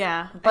nice.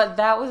 Yeah. But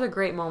that was a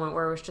great moment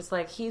where it was just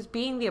like, he's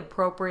being the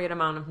appropriate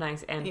amount of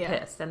nice and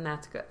pissed, and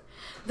that's good.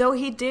 Though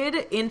he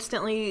did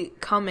instantly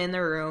come in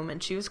the room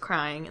and she was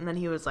crying, and then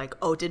he was like,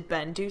 oh, did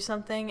Ben do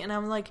something? And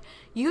I'm like,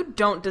 you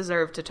don't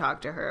deserve to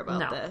talk to her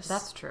about this.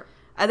 That's true.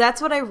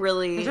 That's what I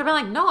really... You should be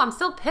like, no, I'm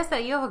still pissed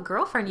that you have a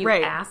girlfirldiend, you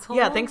asshole.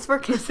 Yeah, thanks for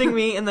kissing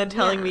me and then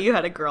telling me you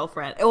had a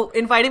girlfriend. Oh,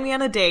 inviting me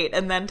on a date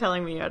and then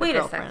telling me you had a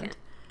girlfriend. Wait a second.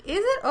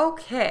 Is it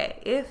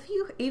okay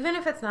even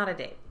if it's not a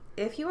date,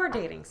 if you are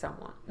dating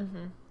someone,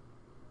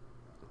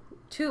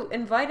 to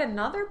invite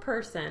another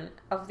person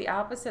of the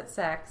opposite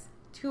sex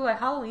to a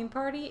Halloween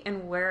party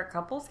and wear a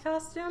couple's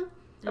costume?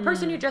 A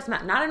person you just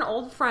met, not an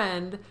old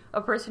friend,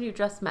 a person you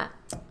just met.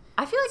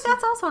 I feel like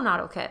that's also not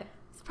okay.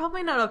 It's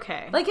probably not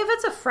okay. Like, if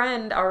it's a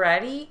friend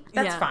already,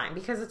 that's fine,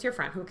 because it's your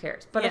friend, who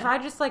cares? But if I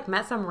just,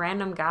 met some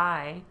random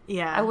guy,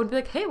 I would be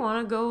like, hey,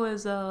 want to go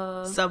as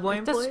a... Subway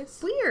employees?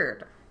 That's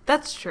weird.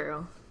 That's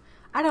true.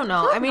 I don't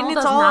know. I mean, Noel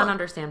does not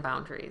understand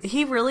boundaries.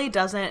 He really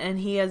doesn't, and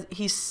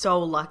he's so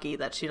lucky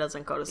that she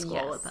doesn't go to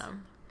school with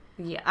him.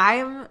 Yeah.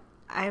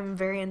 I'm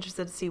very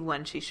interested to see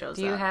when she shows up.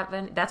 Do you have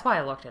any... That's why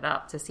I looked it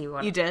up to see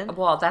what... You did?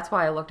 Well, that's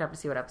why I looked up to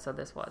see what episode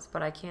this was,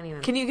 but I can't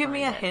even... Can you give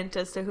me a hint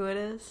as to who it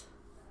is?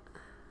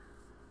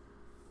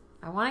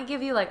 I want to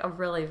give you, a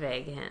really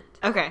vague hint.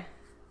 Okay.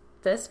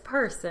 This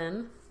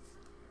person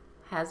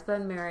has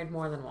been married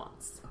more than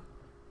once.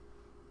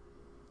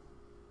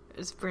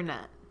 It's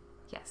brunette.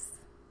 Yes.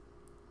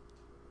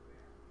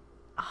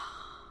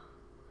 Oh.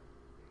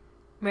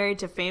 Married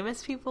to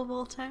famous people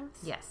both times?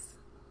 Yes.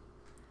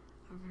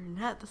 A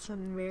brunette that's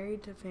been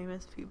married to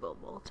famous people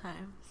both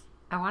times.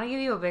 I want to give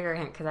you a bigger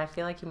hint because I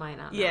feel like you might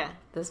not know. Yeah.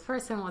 This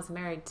person was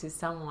married to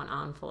someone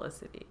on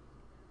Felicity.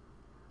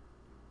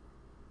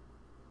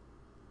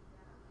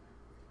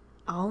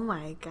 Oh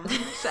my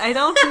gosh. I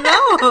don't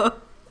know.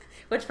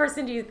 Which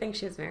person do you think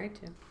she was married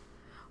to?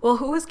 Well,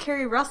 who was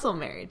Carrie Russell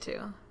married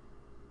to?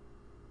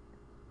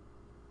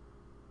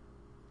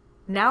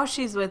 Now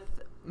she's with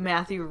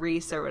Matthew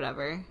Reese or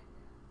whatever.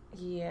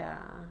 Yeah.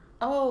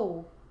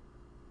 Oh.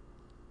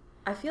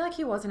 I feel like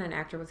he wasn't an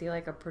actor. Was he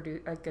like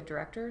a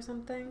director or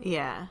something?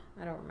 Yeah.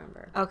 I don't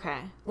remember. Okay.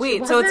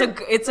 Wait, so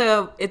it's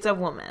a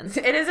woman.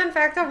 It is in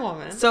fact a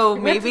woman. So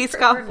maybe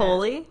Scott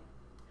Foley?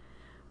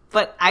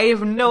 But I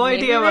have no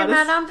idea about it. Maybe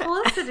they met on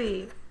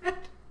Felicity.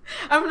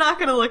 I'm not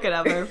going to look it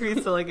up. I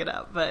refuse to look it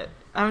up, but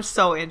I'm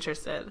so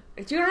interested.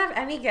 Do you have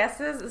any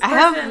guesses? I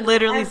have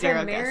literally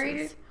zero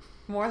guesses.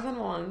 More than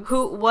once.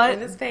 What?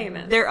 And is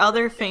famous. Their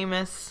other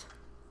famous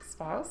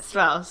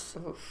spouse.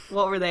 Oof.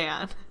 What were they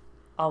on?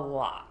 A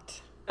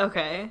lot.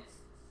 Okay.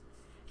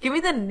 Give me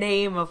the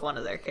name of one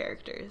of their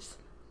characters.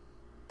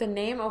 The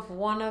name of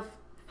one of...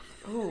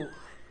 Ooh.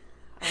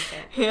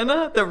 Okay.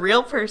 Hannah, the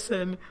real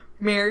person,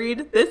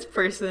 married this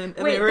person,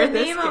 and they were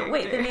this character.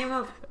 Wait, the name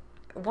of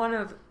one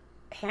of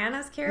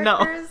Hannah's characters? No,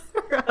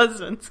 her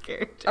husband's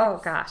characters.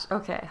 Oh, gosh.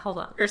 Okay, hold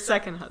on. Her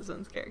second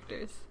husband's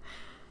characters.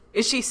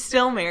 Is she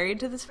still married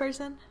to this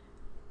person?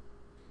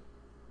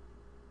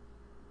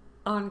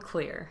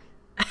 Unclear.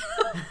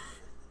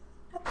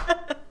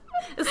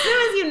 As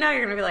soon as you know,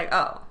 you're going to be like,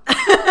 oh.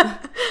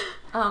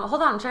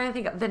 Hold on, I'm trying to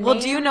think of the name. Well,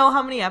 do you know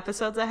how many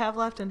episodes I have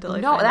left until I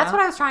find out? No, that's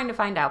what I was trying to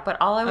find out, but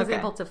all I was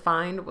able to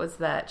find was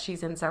that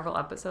she's in several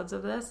episodes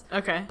of this.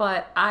 Okay.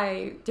 But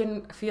I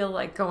didn't feel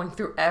like going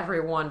through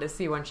every one to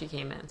see when she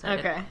came in. So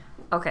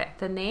okay.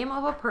 The name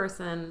of a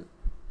person,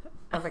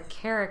 of a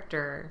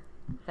character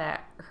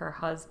that her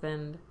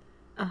husband...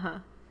 Uh-huh.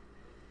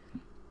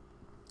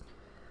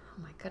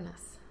 Oh, my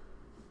goodness.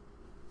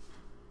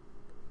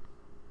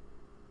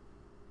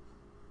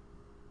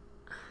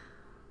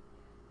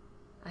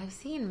 I've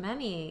seen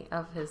many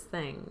of his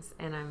things,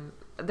 and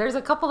there's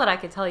a couple that I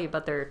could tell you,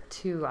 but they're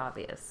too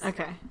obvious.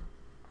 Okay.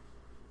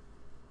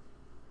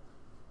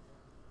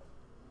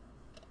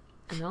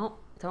 No,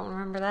 don't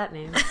remember that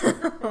name.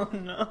 Oh,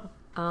 no.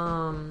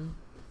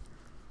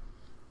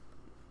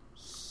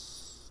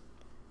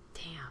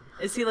 Damn.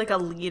 Is he like a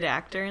lead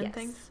actor in Yes.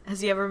 things?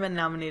 Has he ever been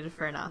nominated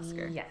for an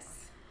Oscar?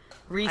 Yes.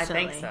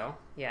 Recently? I think so.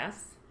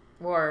 Yes.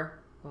 Or,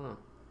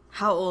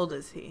 how old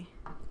is he?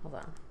 Hold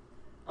on.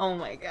 Oh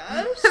my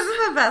gosh. This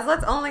is the best.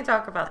 Let's only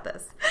talk about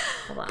this.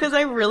 Hold on. Because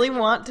I really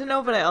want to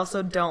know, but I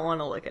also don't want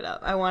to look it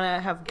up. I want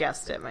to have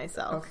guessed it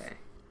myself. Okay.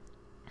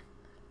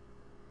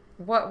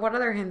 What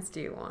other hints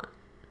do you want?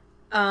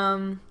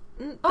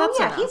 That's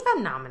enough. He's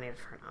been nominated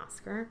for an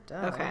Oscar.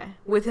 Duh. Okay.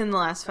 Within the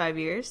last 5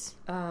 years?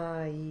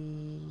 Well,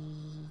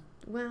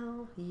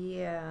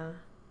 yeah.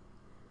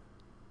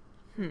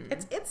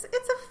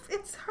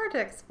 It's hard to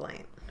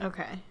explain.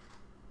 Okay.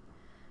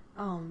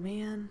 Oh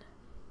man.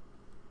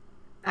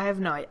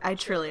 I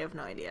truly have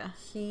no idea.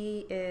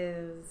 He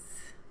is...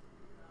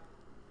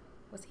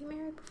 Was he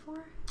married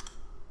before?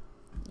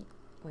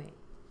 Wait.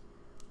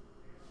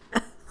 I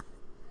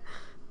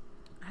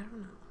don't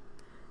know.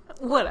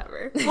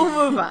 Whatever.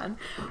 We'll move on.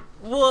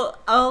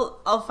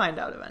 I'll find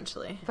out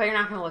eventually. But you're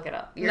not going to look it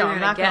up. You're I'm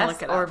not going to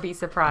look it up. Or be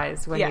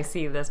surprised when you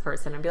see this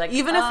person and be like,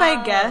 even if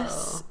I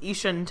guess, you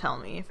shouldn't tell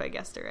me if I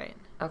guessed it right.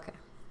 Okay.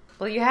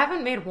 Well, you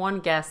haven't made one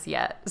guess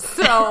yet,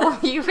 so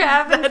you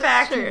have, in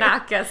fact,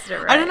 not guessed it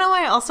right. I don't know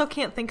why I also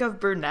can't think of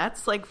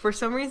brunettes. Like, for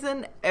some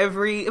reason,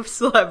 every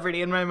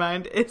celebrity in my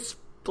mind is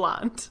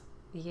blonde.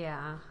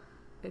 Yeah.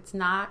 It's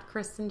not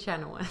Kristen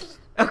Chenoweth.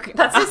 Okay.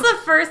 That's just the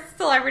first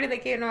celebrity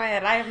that came to my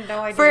head. I have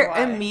no idea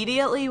why.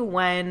 Immediately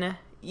when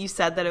you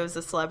said that it was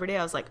a celebrity,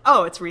 I was like,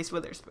 oh, it's Reese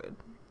Witherspoon.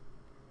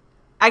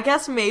 I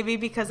guess maybe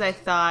because I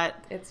thought...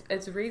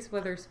 It's Reese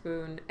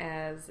Witherspoon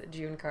as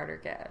June Carter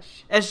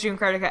Cash.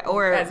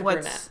 Or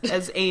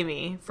as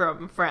Amy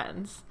from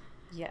Friends.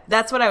 Yes.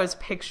 That's what I was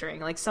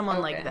picturing. Like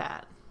someone like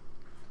that.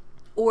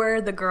 Or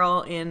the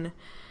girl in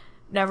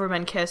Never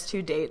Been Kissed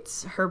who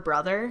dates her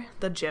brother,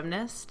 the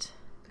gymnast.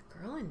 The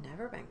girl in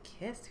Never Been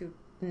Kissed who...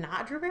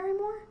 Not Drew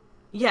Barrymore?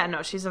 Yeah,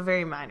 no, she's a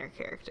very minor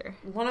character.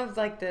 One of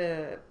like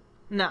the...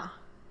 No.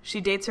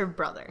 She dates her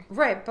brother.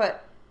 Right,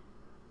 but...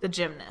 The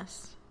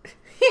gymnast.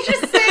 You're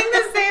just saying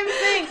the same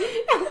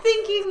thing and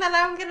thinking that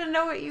I'm going to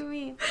know what you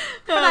mean.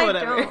 But I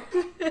don't.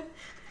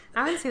 I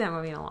haven't seen that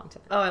movie in a long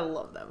time. Oh, I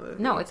love that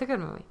movie. No, it's a good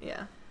movie.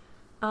 Yeah.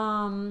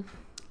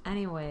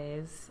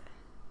 Anyways.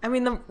 I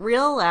mean, the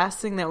real last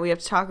thing that we have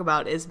to talk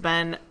about is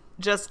Ben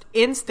just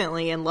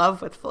instantly in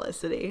love with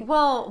Felicity.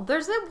 Well,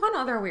 there's one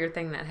other weird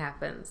thing that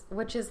happens,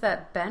 which is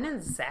that Ben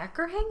and Zach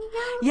are hanging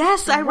out.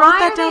 Yes, I wrote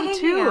that down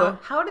too.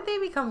 Out? How did they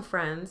become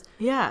friends?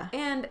 Yeah.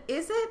 And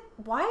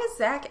why is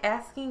Zach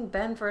asking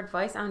Ben for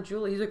advice on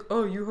Julie? He's like,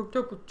 oh, you hooked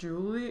up with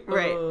Julie?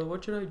 Right.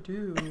 What should I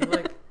do?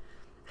 Like,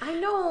 I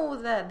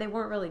know that they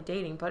weren't really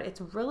dating, but it's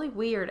really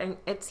weird, and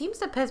it seems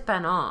to piss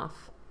Ben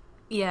off.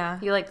 Yeah.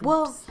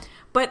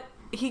 But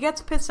he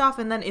gets pissed off,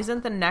 and then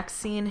isn't the next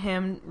scene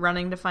him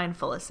running to find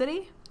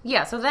Felicity?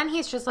 Yeah, so then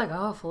he's just like,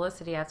 oh,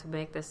 Felicity, I have to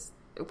make this.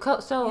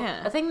 So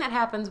a thing that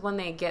happens when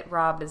they get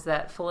robbed is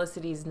that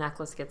Felicity's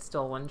necklace gets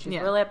stolen. She's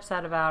really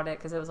upset about it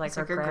because it was like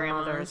her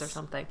grandmother's or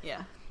something.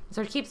 Yeah.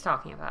 So she keeps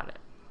talking about it.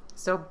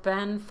 So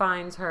Ben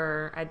finds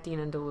her at Dean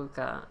and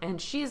DeLuca,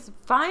 and she's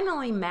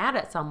finally mad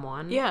at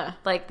someone. Yeah.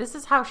 Like, this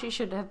is how she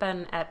should have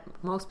been at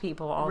most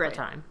people all the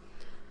time.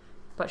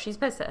 but she's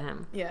pissed at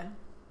him. Yeah.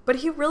 But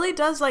he really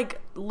does,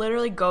 like,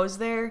 literally goes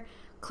there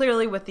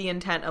clearly with the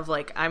intent of,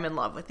 like, I'm in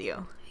love with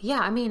you. Yeah,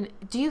 I mean,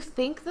 do you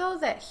think, though,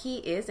 that he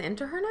is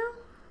into her now?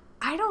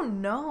 I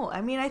don't know.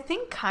 I mean, I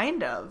think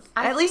kind of.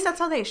 At least that's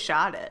how they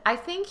shot it. I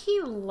think he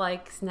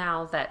likes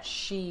now that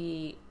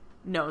she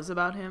knows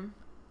about him.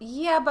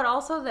 Yeah, but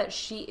also that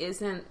she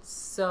isn't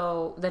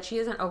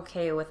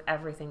okay with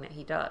everything that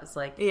he does.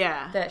 Like,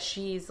 that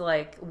she's,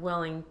 like,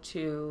 willing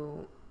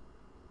to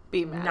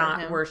be mad not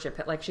at him. Worship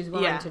it. Like, she's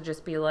willing to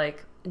just be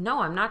like, no,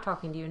 I'm not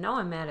talking to you. No,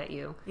 I'm mad at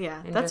you.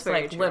 Yeah, and that's just,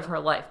 very like, true. live her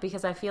life.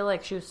 Because I feel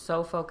like she was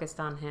so focused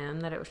on him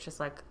that it was just,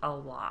 like, a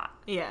lot.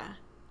 Yeah.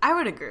 I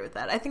would agree with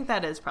that. I think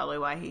that is probably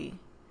why he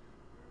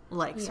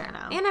likes her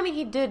now. And, I mean,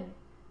 he did...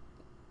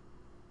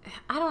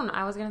 I don't know.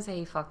 I was going to say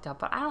he fucked up,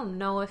 but I don't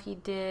know if he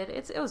did.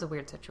 It was a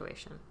weird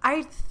situation.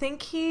 I think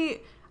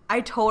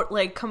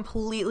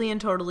completely and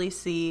totally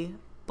see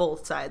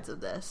both sides of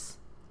this.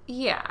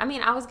 Yeah. I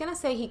mean, I was going to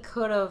say he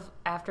could have,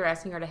 after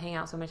asking her to hang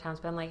out so many times,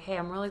 been like, hey,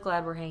 I'm really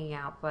glad we're hanging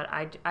out, but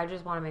I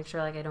just want to make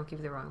sure, like, I don't give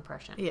you the wrong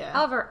impression. Yeah.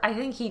 However, I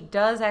think he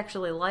does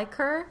actually like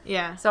her.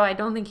 Yeah. So I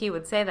don't think he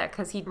would say that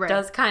because he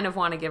does kind of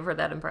want to give her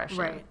that impression.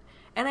 Right.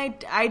 And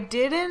I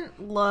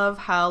didn't love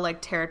how,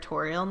 like,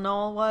 territorial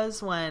Noel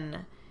was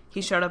when...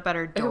 he showed up at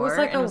her door.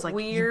 It was like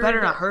weird... you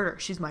better not hurt her.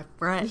 She's my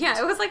friend.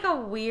 Yeah, it was like a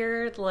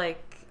weird,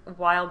 like,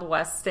 Wild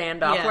West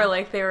standoff where,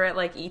 like, they were at,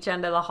 like, each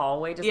end of the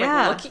hallway just,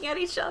 like, looking at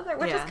each other,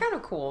 which is kind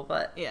of cool,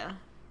 but... Yeah.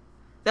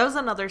 That was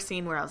another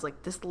scene where I was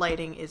like, this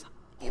lighting is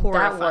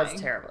horrifying. That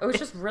was terrible. It was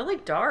just really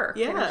dark.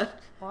 Yeah.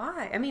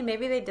 Why? I mean,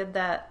 maybe they did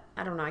that...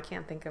 I don't know. I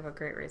can't think of a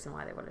great reason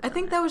why they would have done I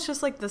think that was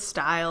just, like, the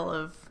style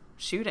of...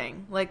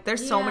 shooting. Like,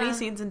 there's so many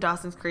scenes in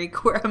Dawson's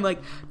Creek where I'm like,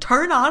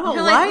 turn on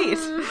a light.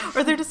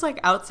 Or they're just,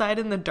 like, outside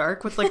in the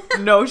dark with, like,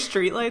 no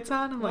street lights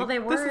on. I'm like, they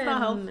were this is not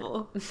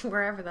helpful.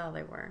 Wherever the hell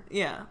they were.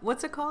 Yeah.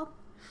 What's it called?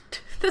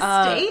 The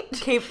state?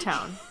 Cape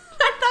Town.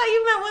 I thought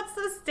you meant what's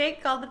the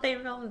state called that they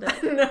filmed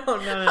it? No.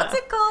 What's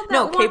it called?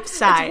 No, Cape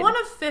Side. It's one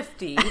of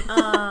 50.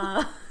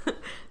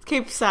 It's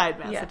Cape Side,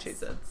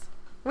 Massachusetts. Yes.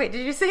 Wait,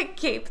 did you say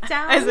Cape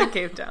Town? I said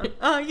Cape Town.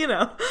 You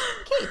know.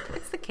 Cape.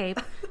 It's the Cape.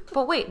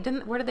 But wait,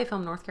 where did they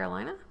film? North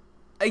Carolina?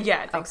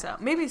 Yeah, I think so.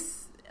 Maybe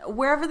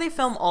wherever they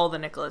film all the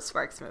Nicholas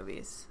Sparks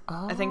movies.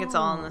 Oh. I think it's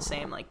all on the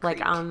same, like, creek.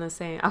 Like, on the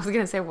same... I was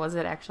going to say, was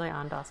it actually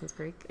on Dawson's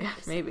Creek? Yeah,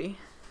 maybe.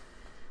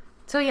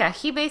 So, yeah,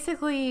 he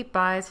basically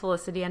buys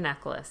Felicity a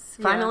necklace.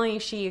 Finally,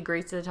 she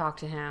agrees to talk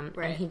to him,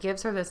 and he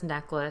gives her this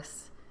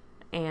necklace,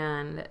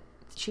 and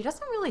she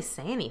doesn't really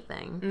say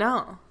anything.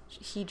 No.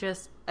 He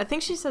just... I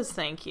think she says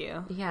thank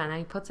you. Yeah, and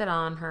he puts it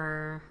on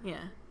her.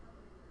 Yeah.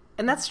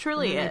 And that's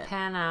truly it. They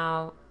pan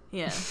out.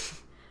 Yeah.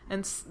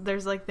 And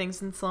there's, like,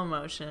 things in slow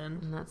motion.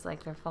 And that's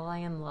like they're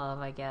falling in love,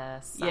 I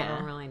guess. Yeah. I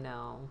don't really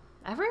know.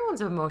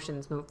 Everyone's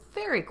emotions move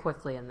very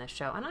quickly in this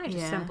show, and I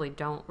just simply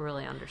don't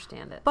really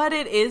understand it. But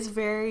it is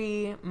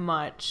very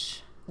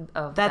much...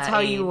 that's how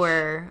you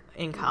were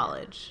in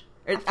college.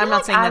 I'm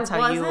not saying that's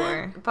how you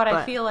were. But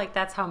I feel like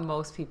that's how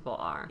most people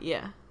are.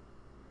 Yeah.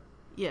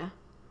 Yeah.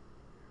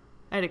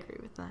 I'd agree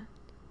with that.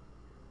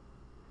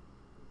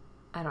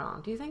 I don't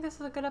know. Do you think this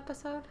is a good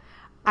episode?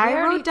 I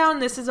wrote down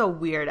this is a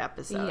weird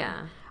episode.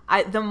 Yeah.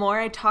 The more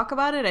I talk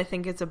about it, I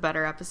think it's a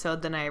better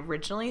episode than I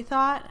originally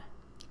thought.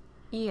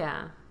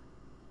 Yeah.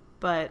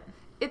 But...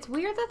 it's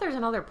weird that there's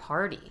another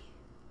party.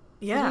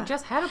 Yeah. We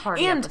just had a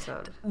party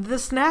episode. The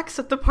snacks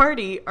at the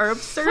party are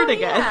absurd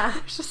again. Yeah.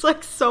 There's just,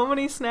 like, so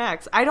many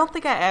snacks. I don't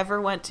think I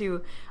ever went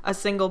to a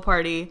single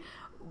party.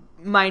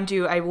 Mind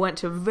you, I went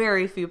to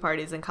very few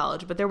parties in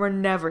college, but there were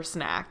never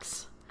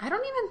snacks. I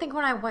don't even think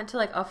when I went to,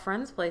 like, a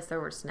friend's place there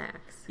were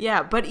snacks.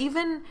 Yeah, but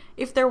even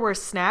if there were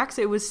snacks,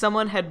 it was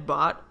someone had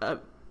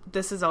bought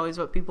this is always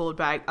what people would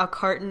buy, a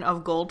carton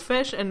of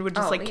goldfish and would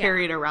just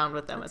carry it around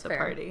with them at the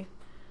party.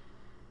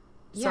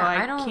 So yeah,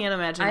 I can't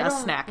imagine a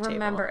snack table. I don't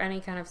remember any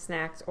kind of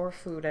snacks or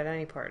food at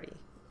any party.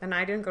 And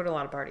I didn't go to a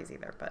lot of parties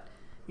either, but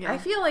I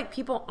feel like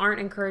people aren't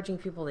encouraging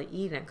people to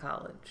eat in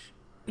college.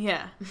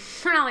 Yeah.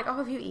 They're not like, oh,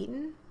 have you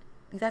eaten?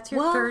 That's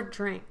your third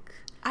drink.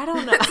 I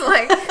don't know. It's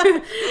like...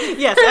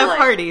 yes, at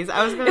parties.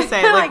 I was going to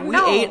say, like, we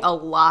ate a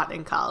lot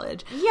in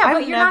college. Yeah,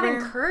 but you're not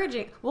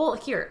encouraging... Well,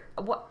 here,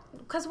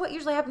 because what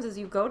usually happens is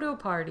you go to a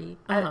party...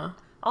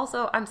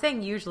 Also, I'm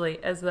saying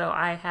usually as though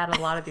I had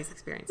a lot of these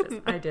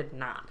experiences. I did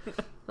not.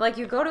 Like,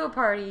 you go to a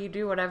party, you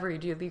do whatever you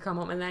do, you come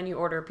home, and then you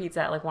order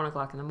pizza at, like, 1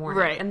 o'clock in the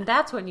morning. Right. And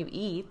that's when you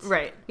eat.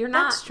 Right. You're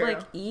not,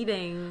 like,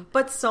 eating.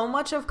 But so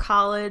much of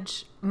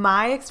college,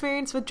 my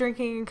experience with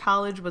drinking in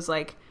college was,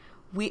 like,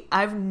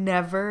 I've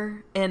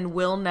never and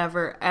will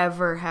never,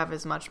 ever have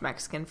as much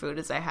Mexican food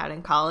as I had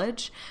in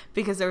college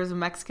because there was a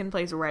Mexican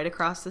place right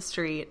across the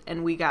street,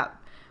 and we got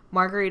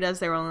margaritas.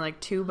 They were only, like,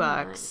 $2.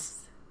 Nice.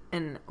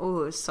 And, it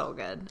was so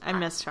good. I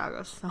miss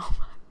Chicago so much.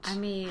 I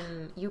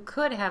mean, you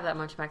could have that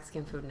much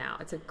Mexican food now.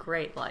 It's a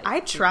great life. I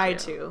try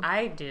to.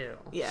 I do.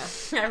 Yeah.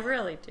 I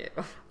really do.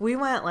 We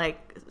went,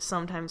 like,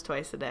 sometimes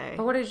twice a day.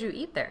 But what did you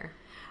eat there?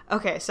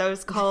 Okay, so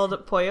it's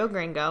called Pollo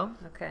Gringo.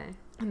 Okay.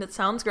 And it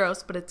sounds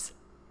gross, but it's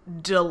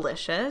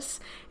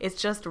delicious.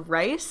 It's just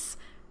rice,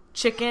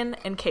 chicken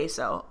and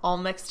queso all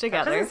mixed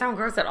together. That doesn't sound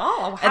gross at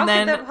all. How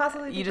could that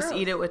possibly be you just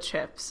gross? eat it with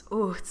chips.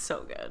 Ooh, it's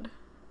so good.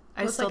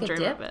 I still like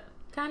dream a dip, of it.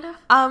 Kind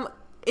of?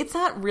 It's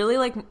not really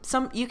like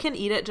you can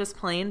eat it just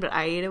plain, but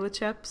I eat it with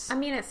chips. I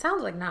mean, it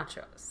sounds like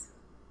nachos.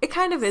 It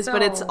kind of is,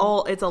 but it's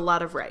a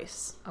lot of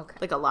rice. Okay.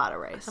 Like a lot of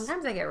rice.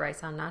 Sometimes I get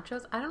rice on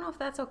nachos. I don't know if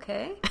that's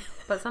okay,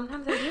 but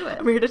sometimes I do it.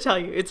 I'm here to tell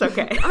you it's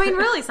okay. I mean,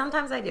 really,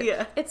 sometimes I do.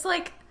 Yeah. It's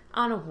like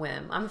on a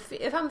whim.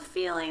 If I'm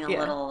feeling a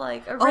little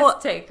like a risk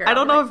taker. I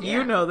don't know if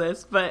you know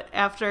this, but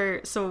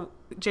so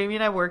Jamie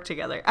and I work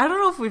together. I don't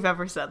know if we've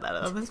ever said that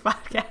on this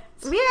podcast.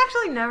 We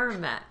actually never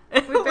met.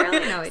 We barely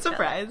know each other.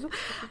 Surprise.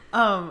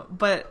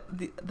 But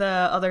the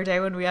other day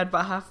when we had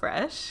Baja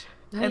Fresh,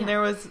 there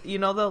was, the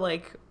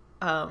like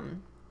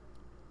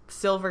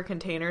silver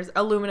containers,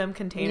 aluminum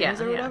containers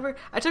or whatever.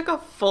 I took a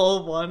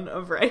full one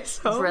of rice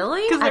home.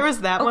 Really? Because there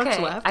was that much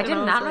left. I did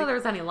not know there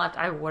was any left.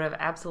 I would have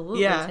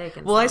absolutely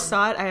taken some. I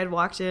saw it. I had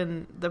walked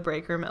in the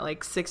break room at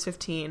like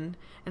 6:15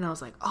 and I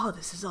was like, oh,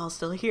 this is all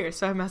still here.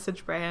 So I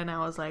messaged Brea and I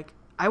was like,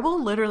 I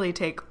will literally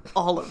take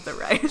all of the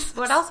rice.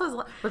 What else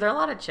were there a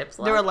lot of chips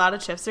left? There were a lot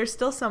of chips. There's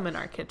still some in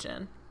our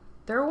kitchen.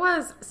 There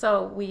was,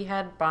 so we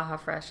had Baja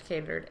Fresh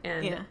catered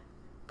and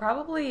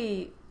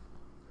probably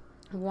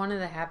one of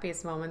the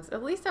happiest moments,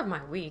 at least of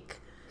my week,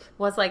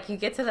 was like you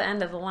get to the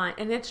end of the line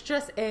and it's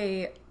just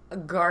a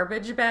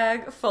garbage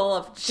bag full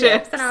of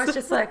chips. And I was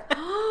just like,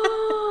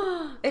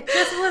 oh, it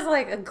just was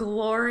like a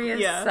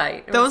glorious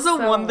sight. That was the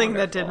one thing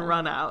that didn't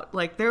run out.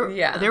 Like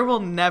there will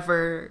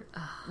never,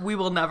 we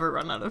will never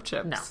run out of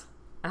chips. No.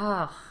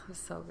 Oh, it was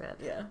so good.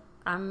 Yeah.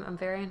 I'm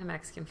very into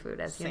Mexican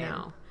food, as you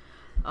know.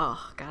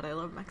 Oh, God, I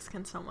love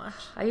Mexican so much.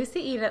 I used to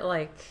eat it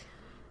like,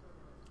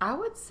 I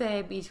would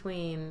say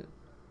between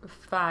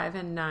 5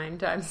 and 9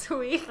 times a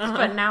week,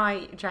 but now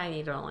I try and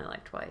eat it only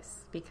like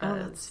twice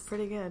because that's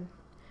pretty good.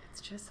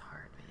 It's just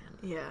hard,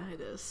 man. Yeah, it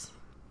is.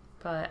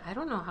 But I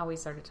don't know how we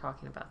started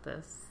talking about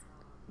this.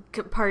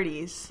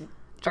 Parties.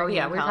 Oh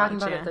yeah, we were talking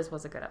about if this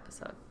was a good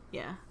episode.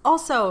 Yeah.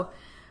 Also,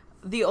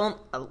 the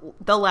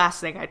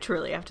last thing I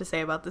truly have to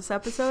say about this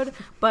episode,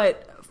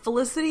 but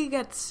Felicity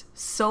gets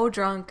so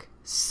drunk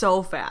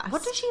so fast.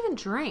 What does she even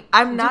drink?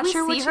 I'm not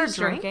sure what she's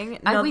drinking.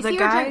 No, we see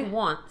her drink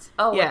once.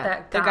 Oh, yeah,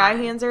 that guy. The guy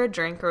hands her a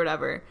drink or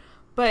whatever.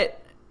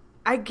 But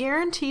I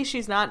guarantee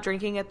she's not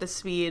drinking at the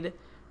speed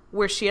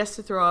where she has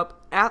to throw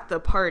up at the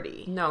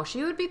party. No,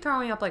 she would be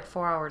throwing up like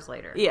 4 hours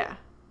later. Yeah.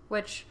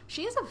 Which,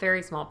 she is a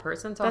very small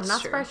person, so I'm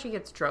not surprised she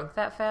gets drunk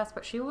that fast,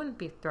 but she wouldn't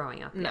be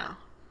throwing up yet. No.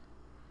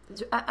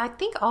 I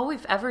think all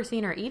we've ever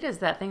seen her eat is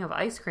that thing of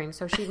ice cream,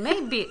 so she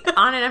may be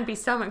on an empty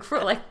stomach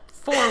for like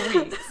 4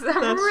 weeks.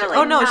 I'm really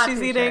oh no,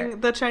 she's eating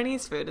the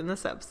Chinese food in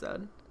this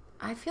episode.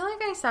 I feel like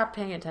I stopped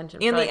paying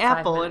attention. And the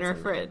apple in her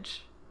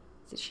fridge.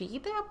 Did she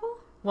eat the apple?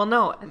 Well,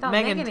 no, I thought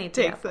Megan ate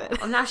takes the apple.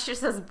 it. Well, now she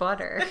just says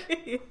butter.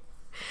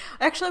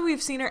 Actually,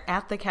 we've seen her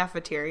at the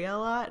cafeteria a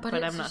lot, but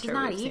I'm not sure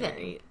not we've seen her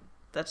eat.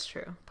 That's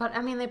true. But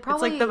I mean, they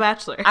probably it's like The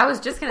Bachelor. I was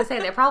just gonna say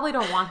they probably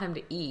don't want him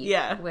to eat.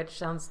 Yeah, which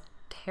sounds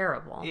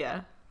terrible.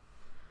 Yeah.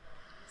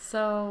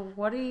 So,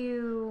 who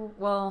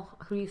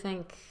do you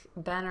think,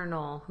 Ben or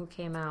Noel, who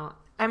came out?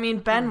 I mean,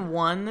 Ben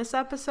won this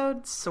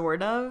episode,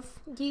 sort of.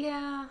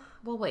 Yeah.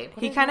 Well, wait.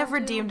 He kind of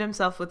redeemed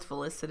himself with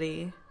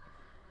Felicity.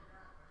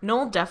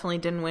 Noel definitely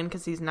didn't win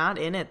because he's not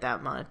in it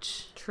that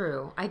much.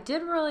 True. I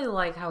did really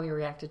like how he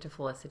reacted to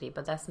Felicity,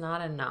 but that's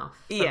not enough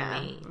for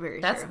me. Very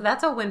true.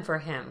 That's a win for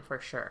him, for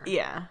sure.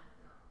 Yeah.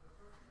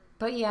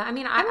 But yeah, I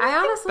mean, I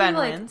honestly Ben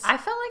wins. I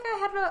felt like I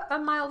had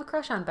a mild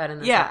crush on Ben in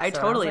this episode. I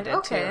totally did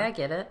okay, too. Okay, I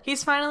get it.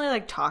 He's finally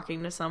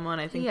talking to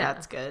someone. I think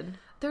that's good.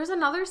 There's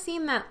another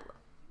scene that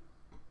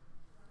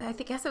I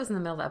guess it was in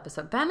the middle of the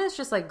episode. Ben is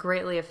just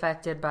greatly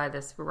affected by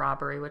this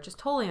robbery, which is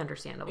totally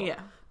understandable. Yeah.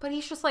 But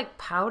he's just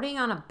pouting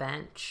on a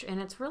bench, and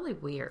it's really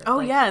weird. Oh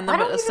yeah, in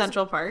the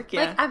Central Park.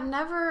 Yeah. I've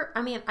never.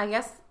 I mean, I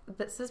guess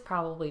this is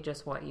probably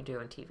just what you do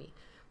on TV.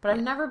 But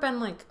I've never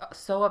been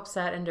so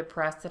upset and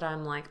depressed that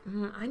I'm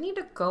I need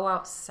to go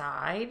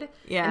outside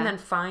and then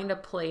find a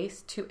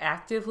place to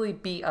actively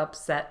be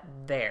upset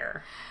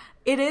there.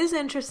 It is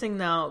interesting,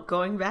 though,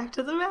 going back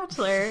to The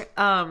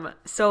Bachelor.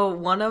 So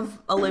one of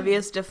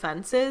Olivia's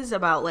defenses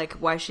about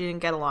why she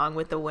didn't get along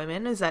with the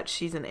women is that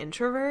she's an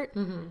introvert.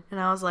 Mm-hmm. And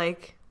I was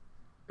like,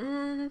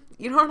 you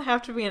don't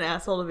have to be an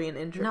asshole to be an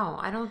introvert. No,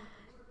 I don't.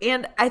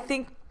 And I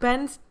think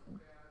Ben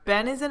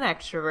is an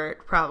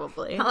extrovert,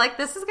 probably.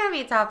 This is going to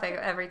be a topic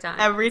every time.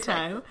 Every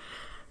time.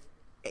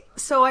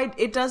 So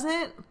it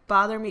doesn't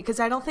bother me because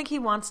I don't think he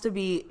wants to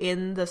be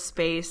in the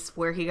space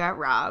where he got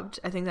robbed.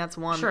 I think that's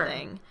one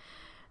thing.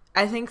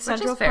 I think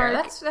Central Park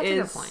that's a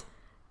good point.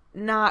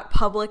 Not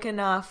public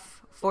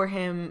enough for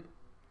him.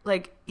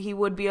 He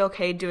would be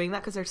okay doing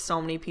that because there's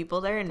so many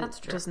people there and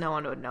just no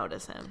one would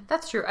notice him.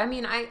 That's true. I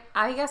mean,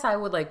 I guess I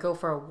would go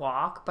for a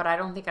walk, but I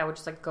don't think I would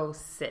just go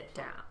sit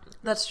down.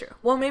 That's true.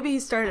 Well, maybe he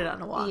started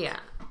on a walk. Yeah.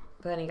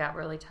 But then he got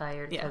really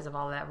tired because of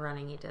all that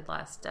running he did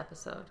last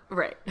episode.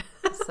 Right.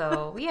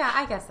 So, yeah,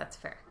 I guess that's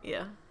fair.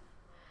 Yeah.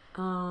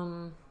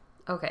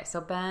 Okay,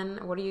 so Ben,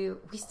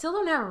 we still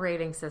don't have a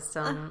rating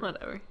system.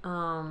 Whatever.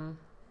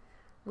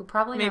 We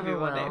probably never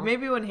will. One day.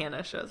 Maybe when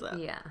Hannah shows up.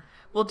 Yeah.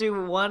 We'll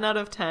do 1 out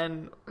of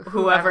 10,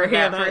 whoever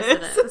Hannah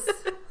is.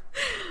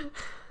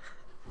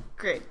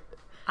 Great.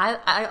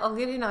 I'll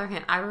give you another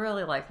hint. I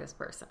really like this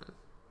person.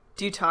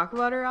 Do you talk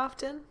about her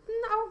often?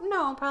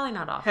 No, probably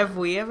not often. Have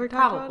we ever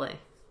talked about her?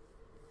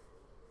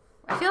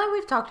 I feel like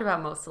we've talked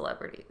about most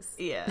celebrities.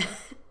 Yeah.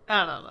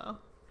 I don't know.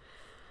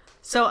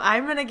 So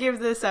I'm going to give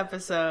this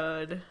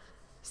episode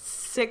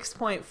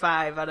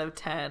 6.5 out of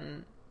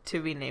 10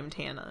 to be named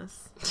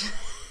Hannah's.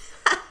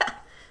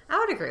 I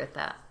would agree with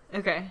that.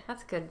 Okay.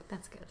 That's good.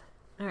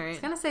 All right. I was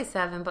going to say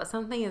 7, but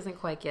something isn't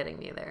quite getting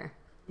me there.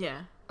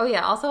 Yeah. Oh,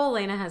 yeah. Also,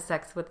 Elena has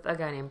sex with a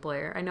guy named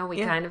Blair. I know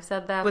we kind of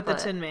said that. With the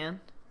Tin Man.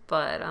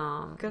 But,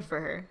 good for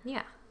her.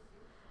 Yeah.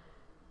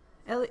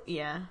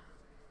 Yeah.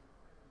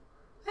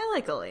 I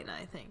like Elena,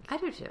 I think. I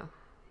do, too.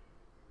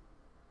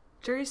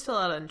 Jury's still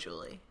out on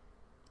Julie.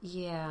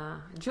 Yeah.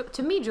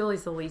 To me,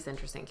 Julie's the least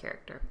interesting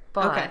character.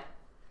 But okay.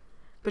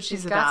 But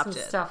she's got adopted.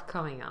 Some stuff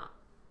coming up.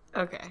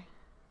 Okay.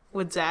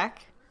 With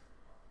Zach?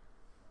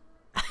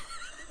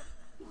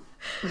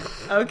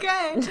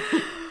 Okay.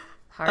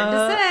 Hard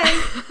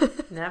to say.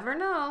 Never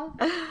know.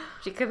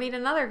 She could meet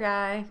another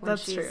guy when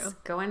That's she's true.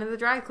 Going to the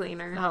dry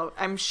cleaner. Oh,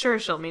 I'm sure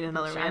she'll meet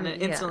another man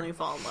and instantly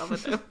fall in love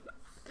with him.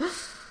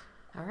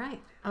 All right.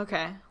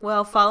 Okay.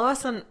 Well, follow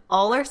us on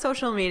all our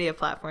social media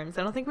platforms.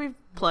 I don't think we've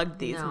plugged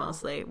these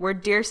mostly. We're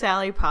Dear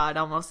Sally Pod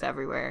almost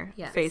everywhere.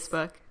 Yes.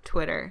 Facebook,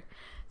 Twitter.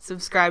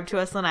 Subscribe to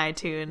us on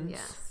iTunes.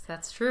 Yes,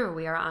 that's true.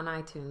 We are on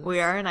iTunes. We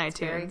are on iTunes. It's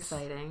very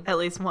exciting. At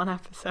least one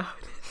episode.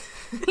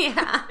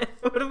 Yeah.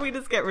 What if we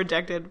just get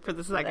rejected for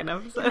the second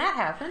episode? Can that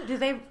happen? Do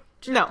they?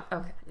 No.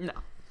 Okay. No.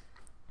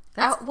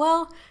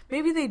 Well,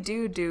 maybe they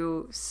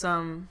do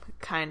some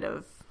kind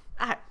of...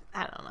 I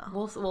don't know.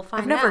 We'll find out.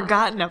 I've never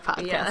gotten a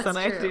podcast on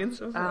true. iTunes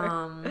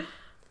before.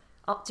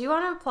 Do you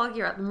want to plug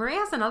your... Maria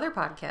has another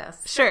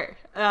podcast. Sure.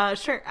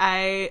 Sure.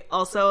 I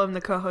also am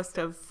the co-host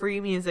of Free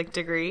Music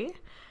Degree.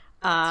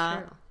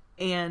 That's true.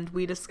 And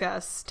we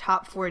discuss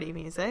top 40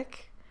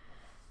 music.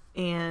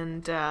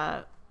 And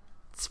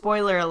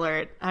spoiler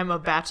alert, I'm a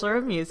Bachelor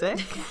of Music.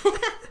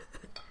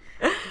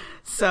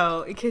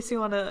 So, in case you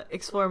want to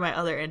explore my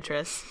other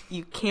interests,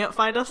 you can't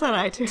find us on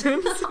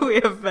iTunes. We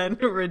have been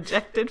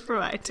rejected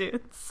from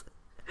iTunes.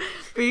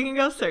 But you can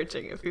go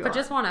searching if you want. But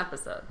just one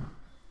episode.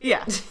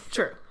 Yeah,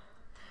 true.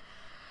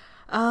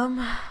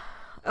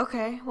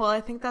 Okay, well, I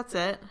think that's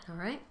it. All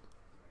right.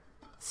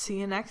 See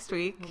you next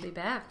week. We'll be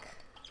back.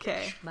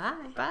 Okay. Bye.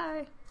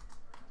 Bye.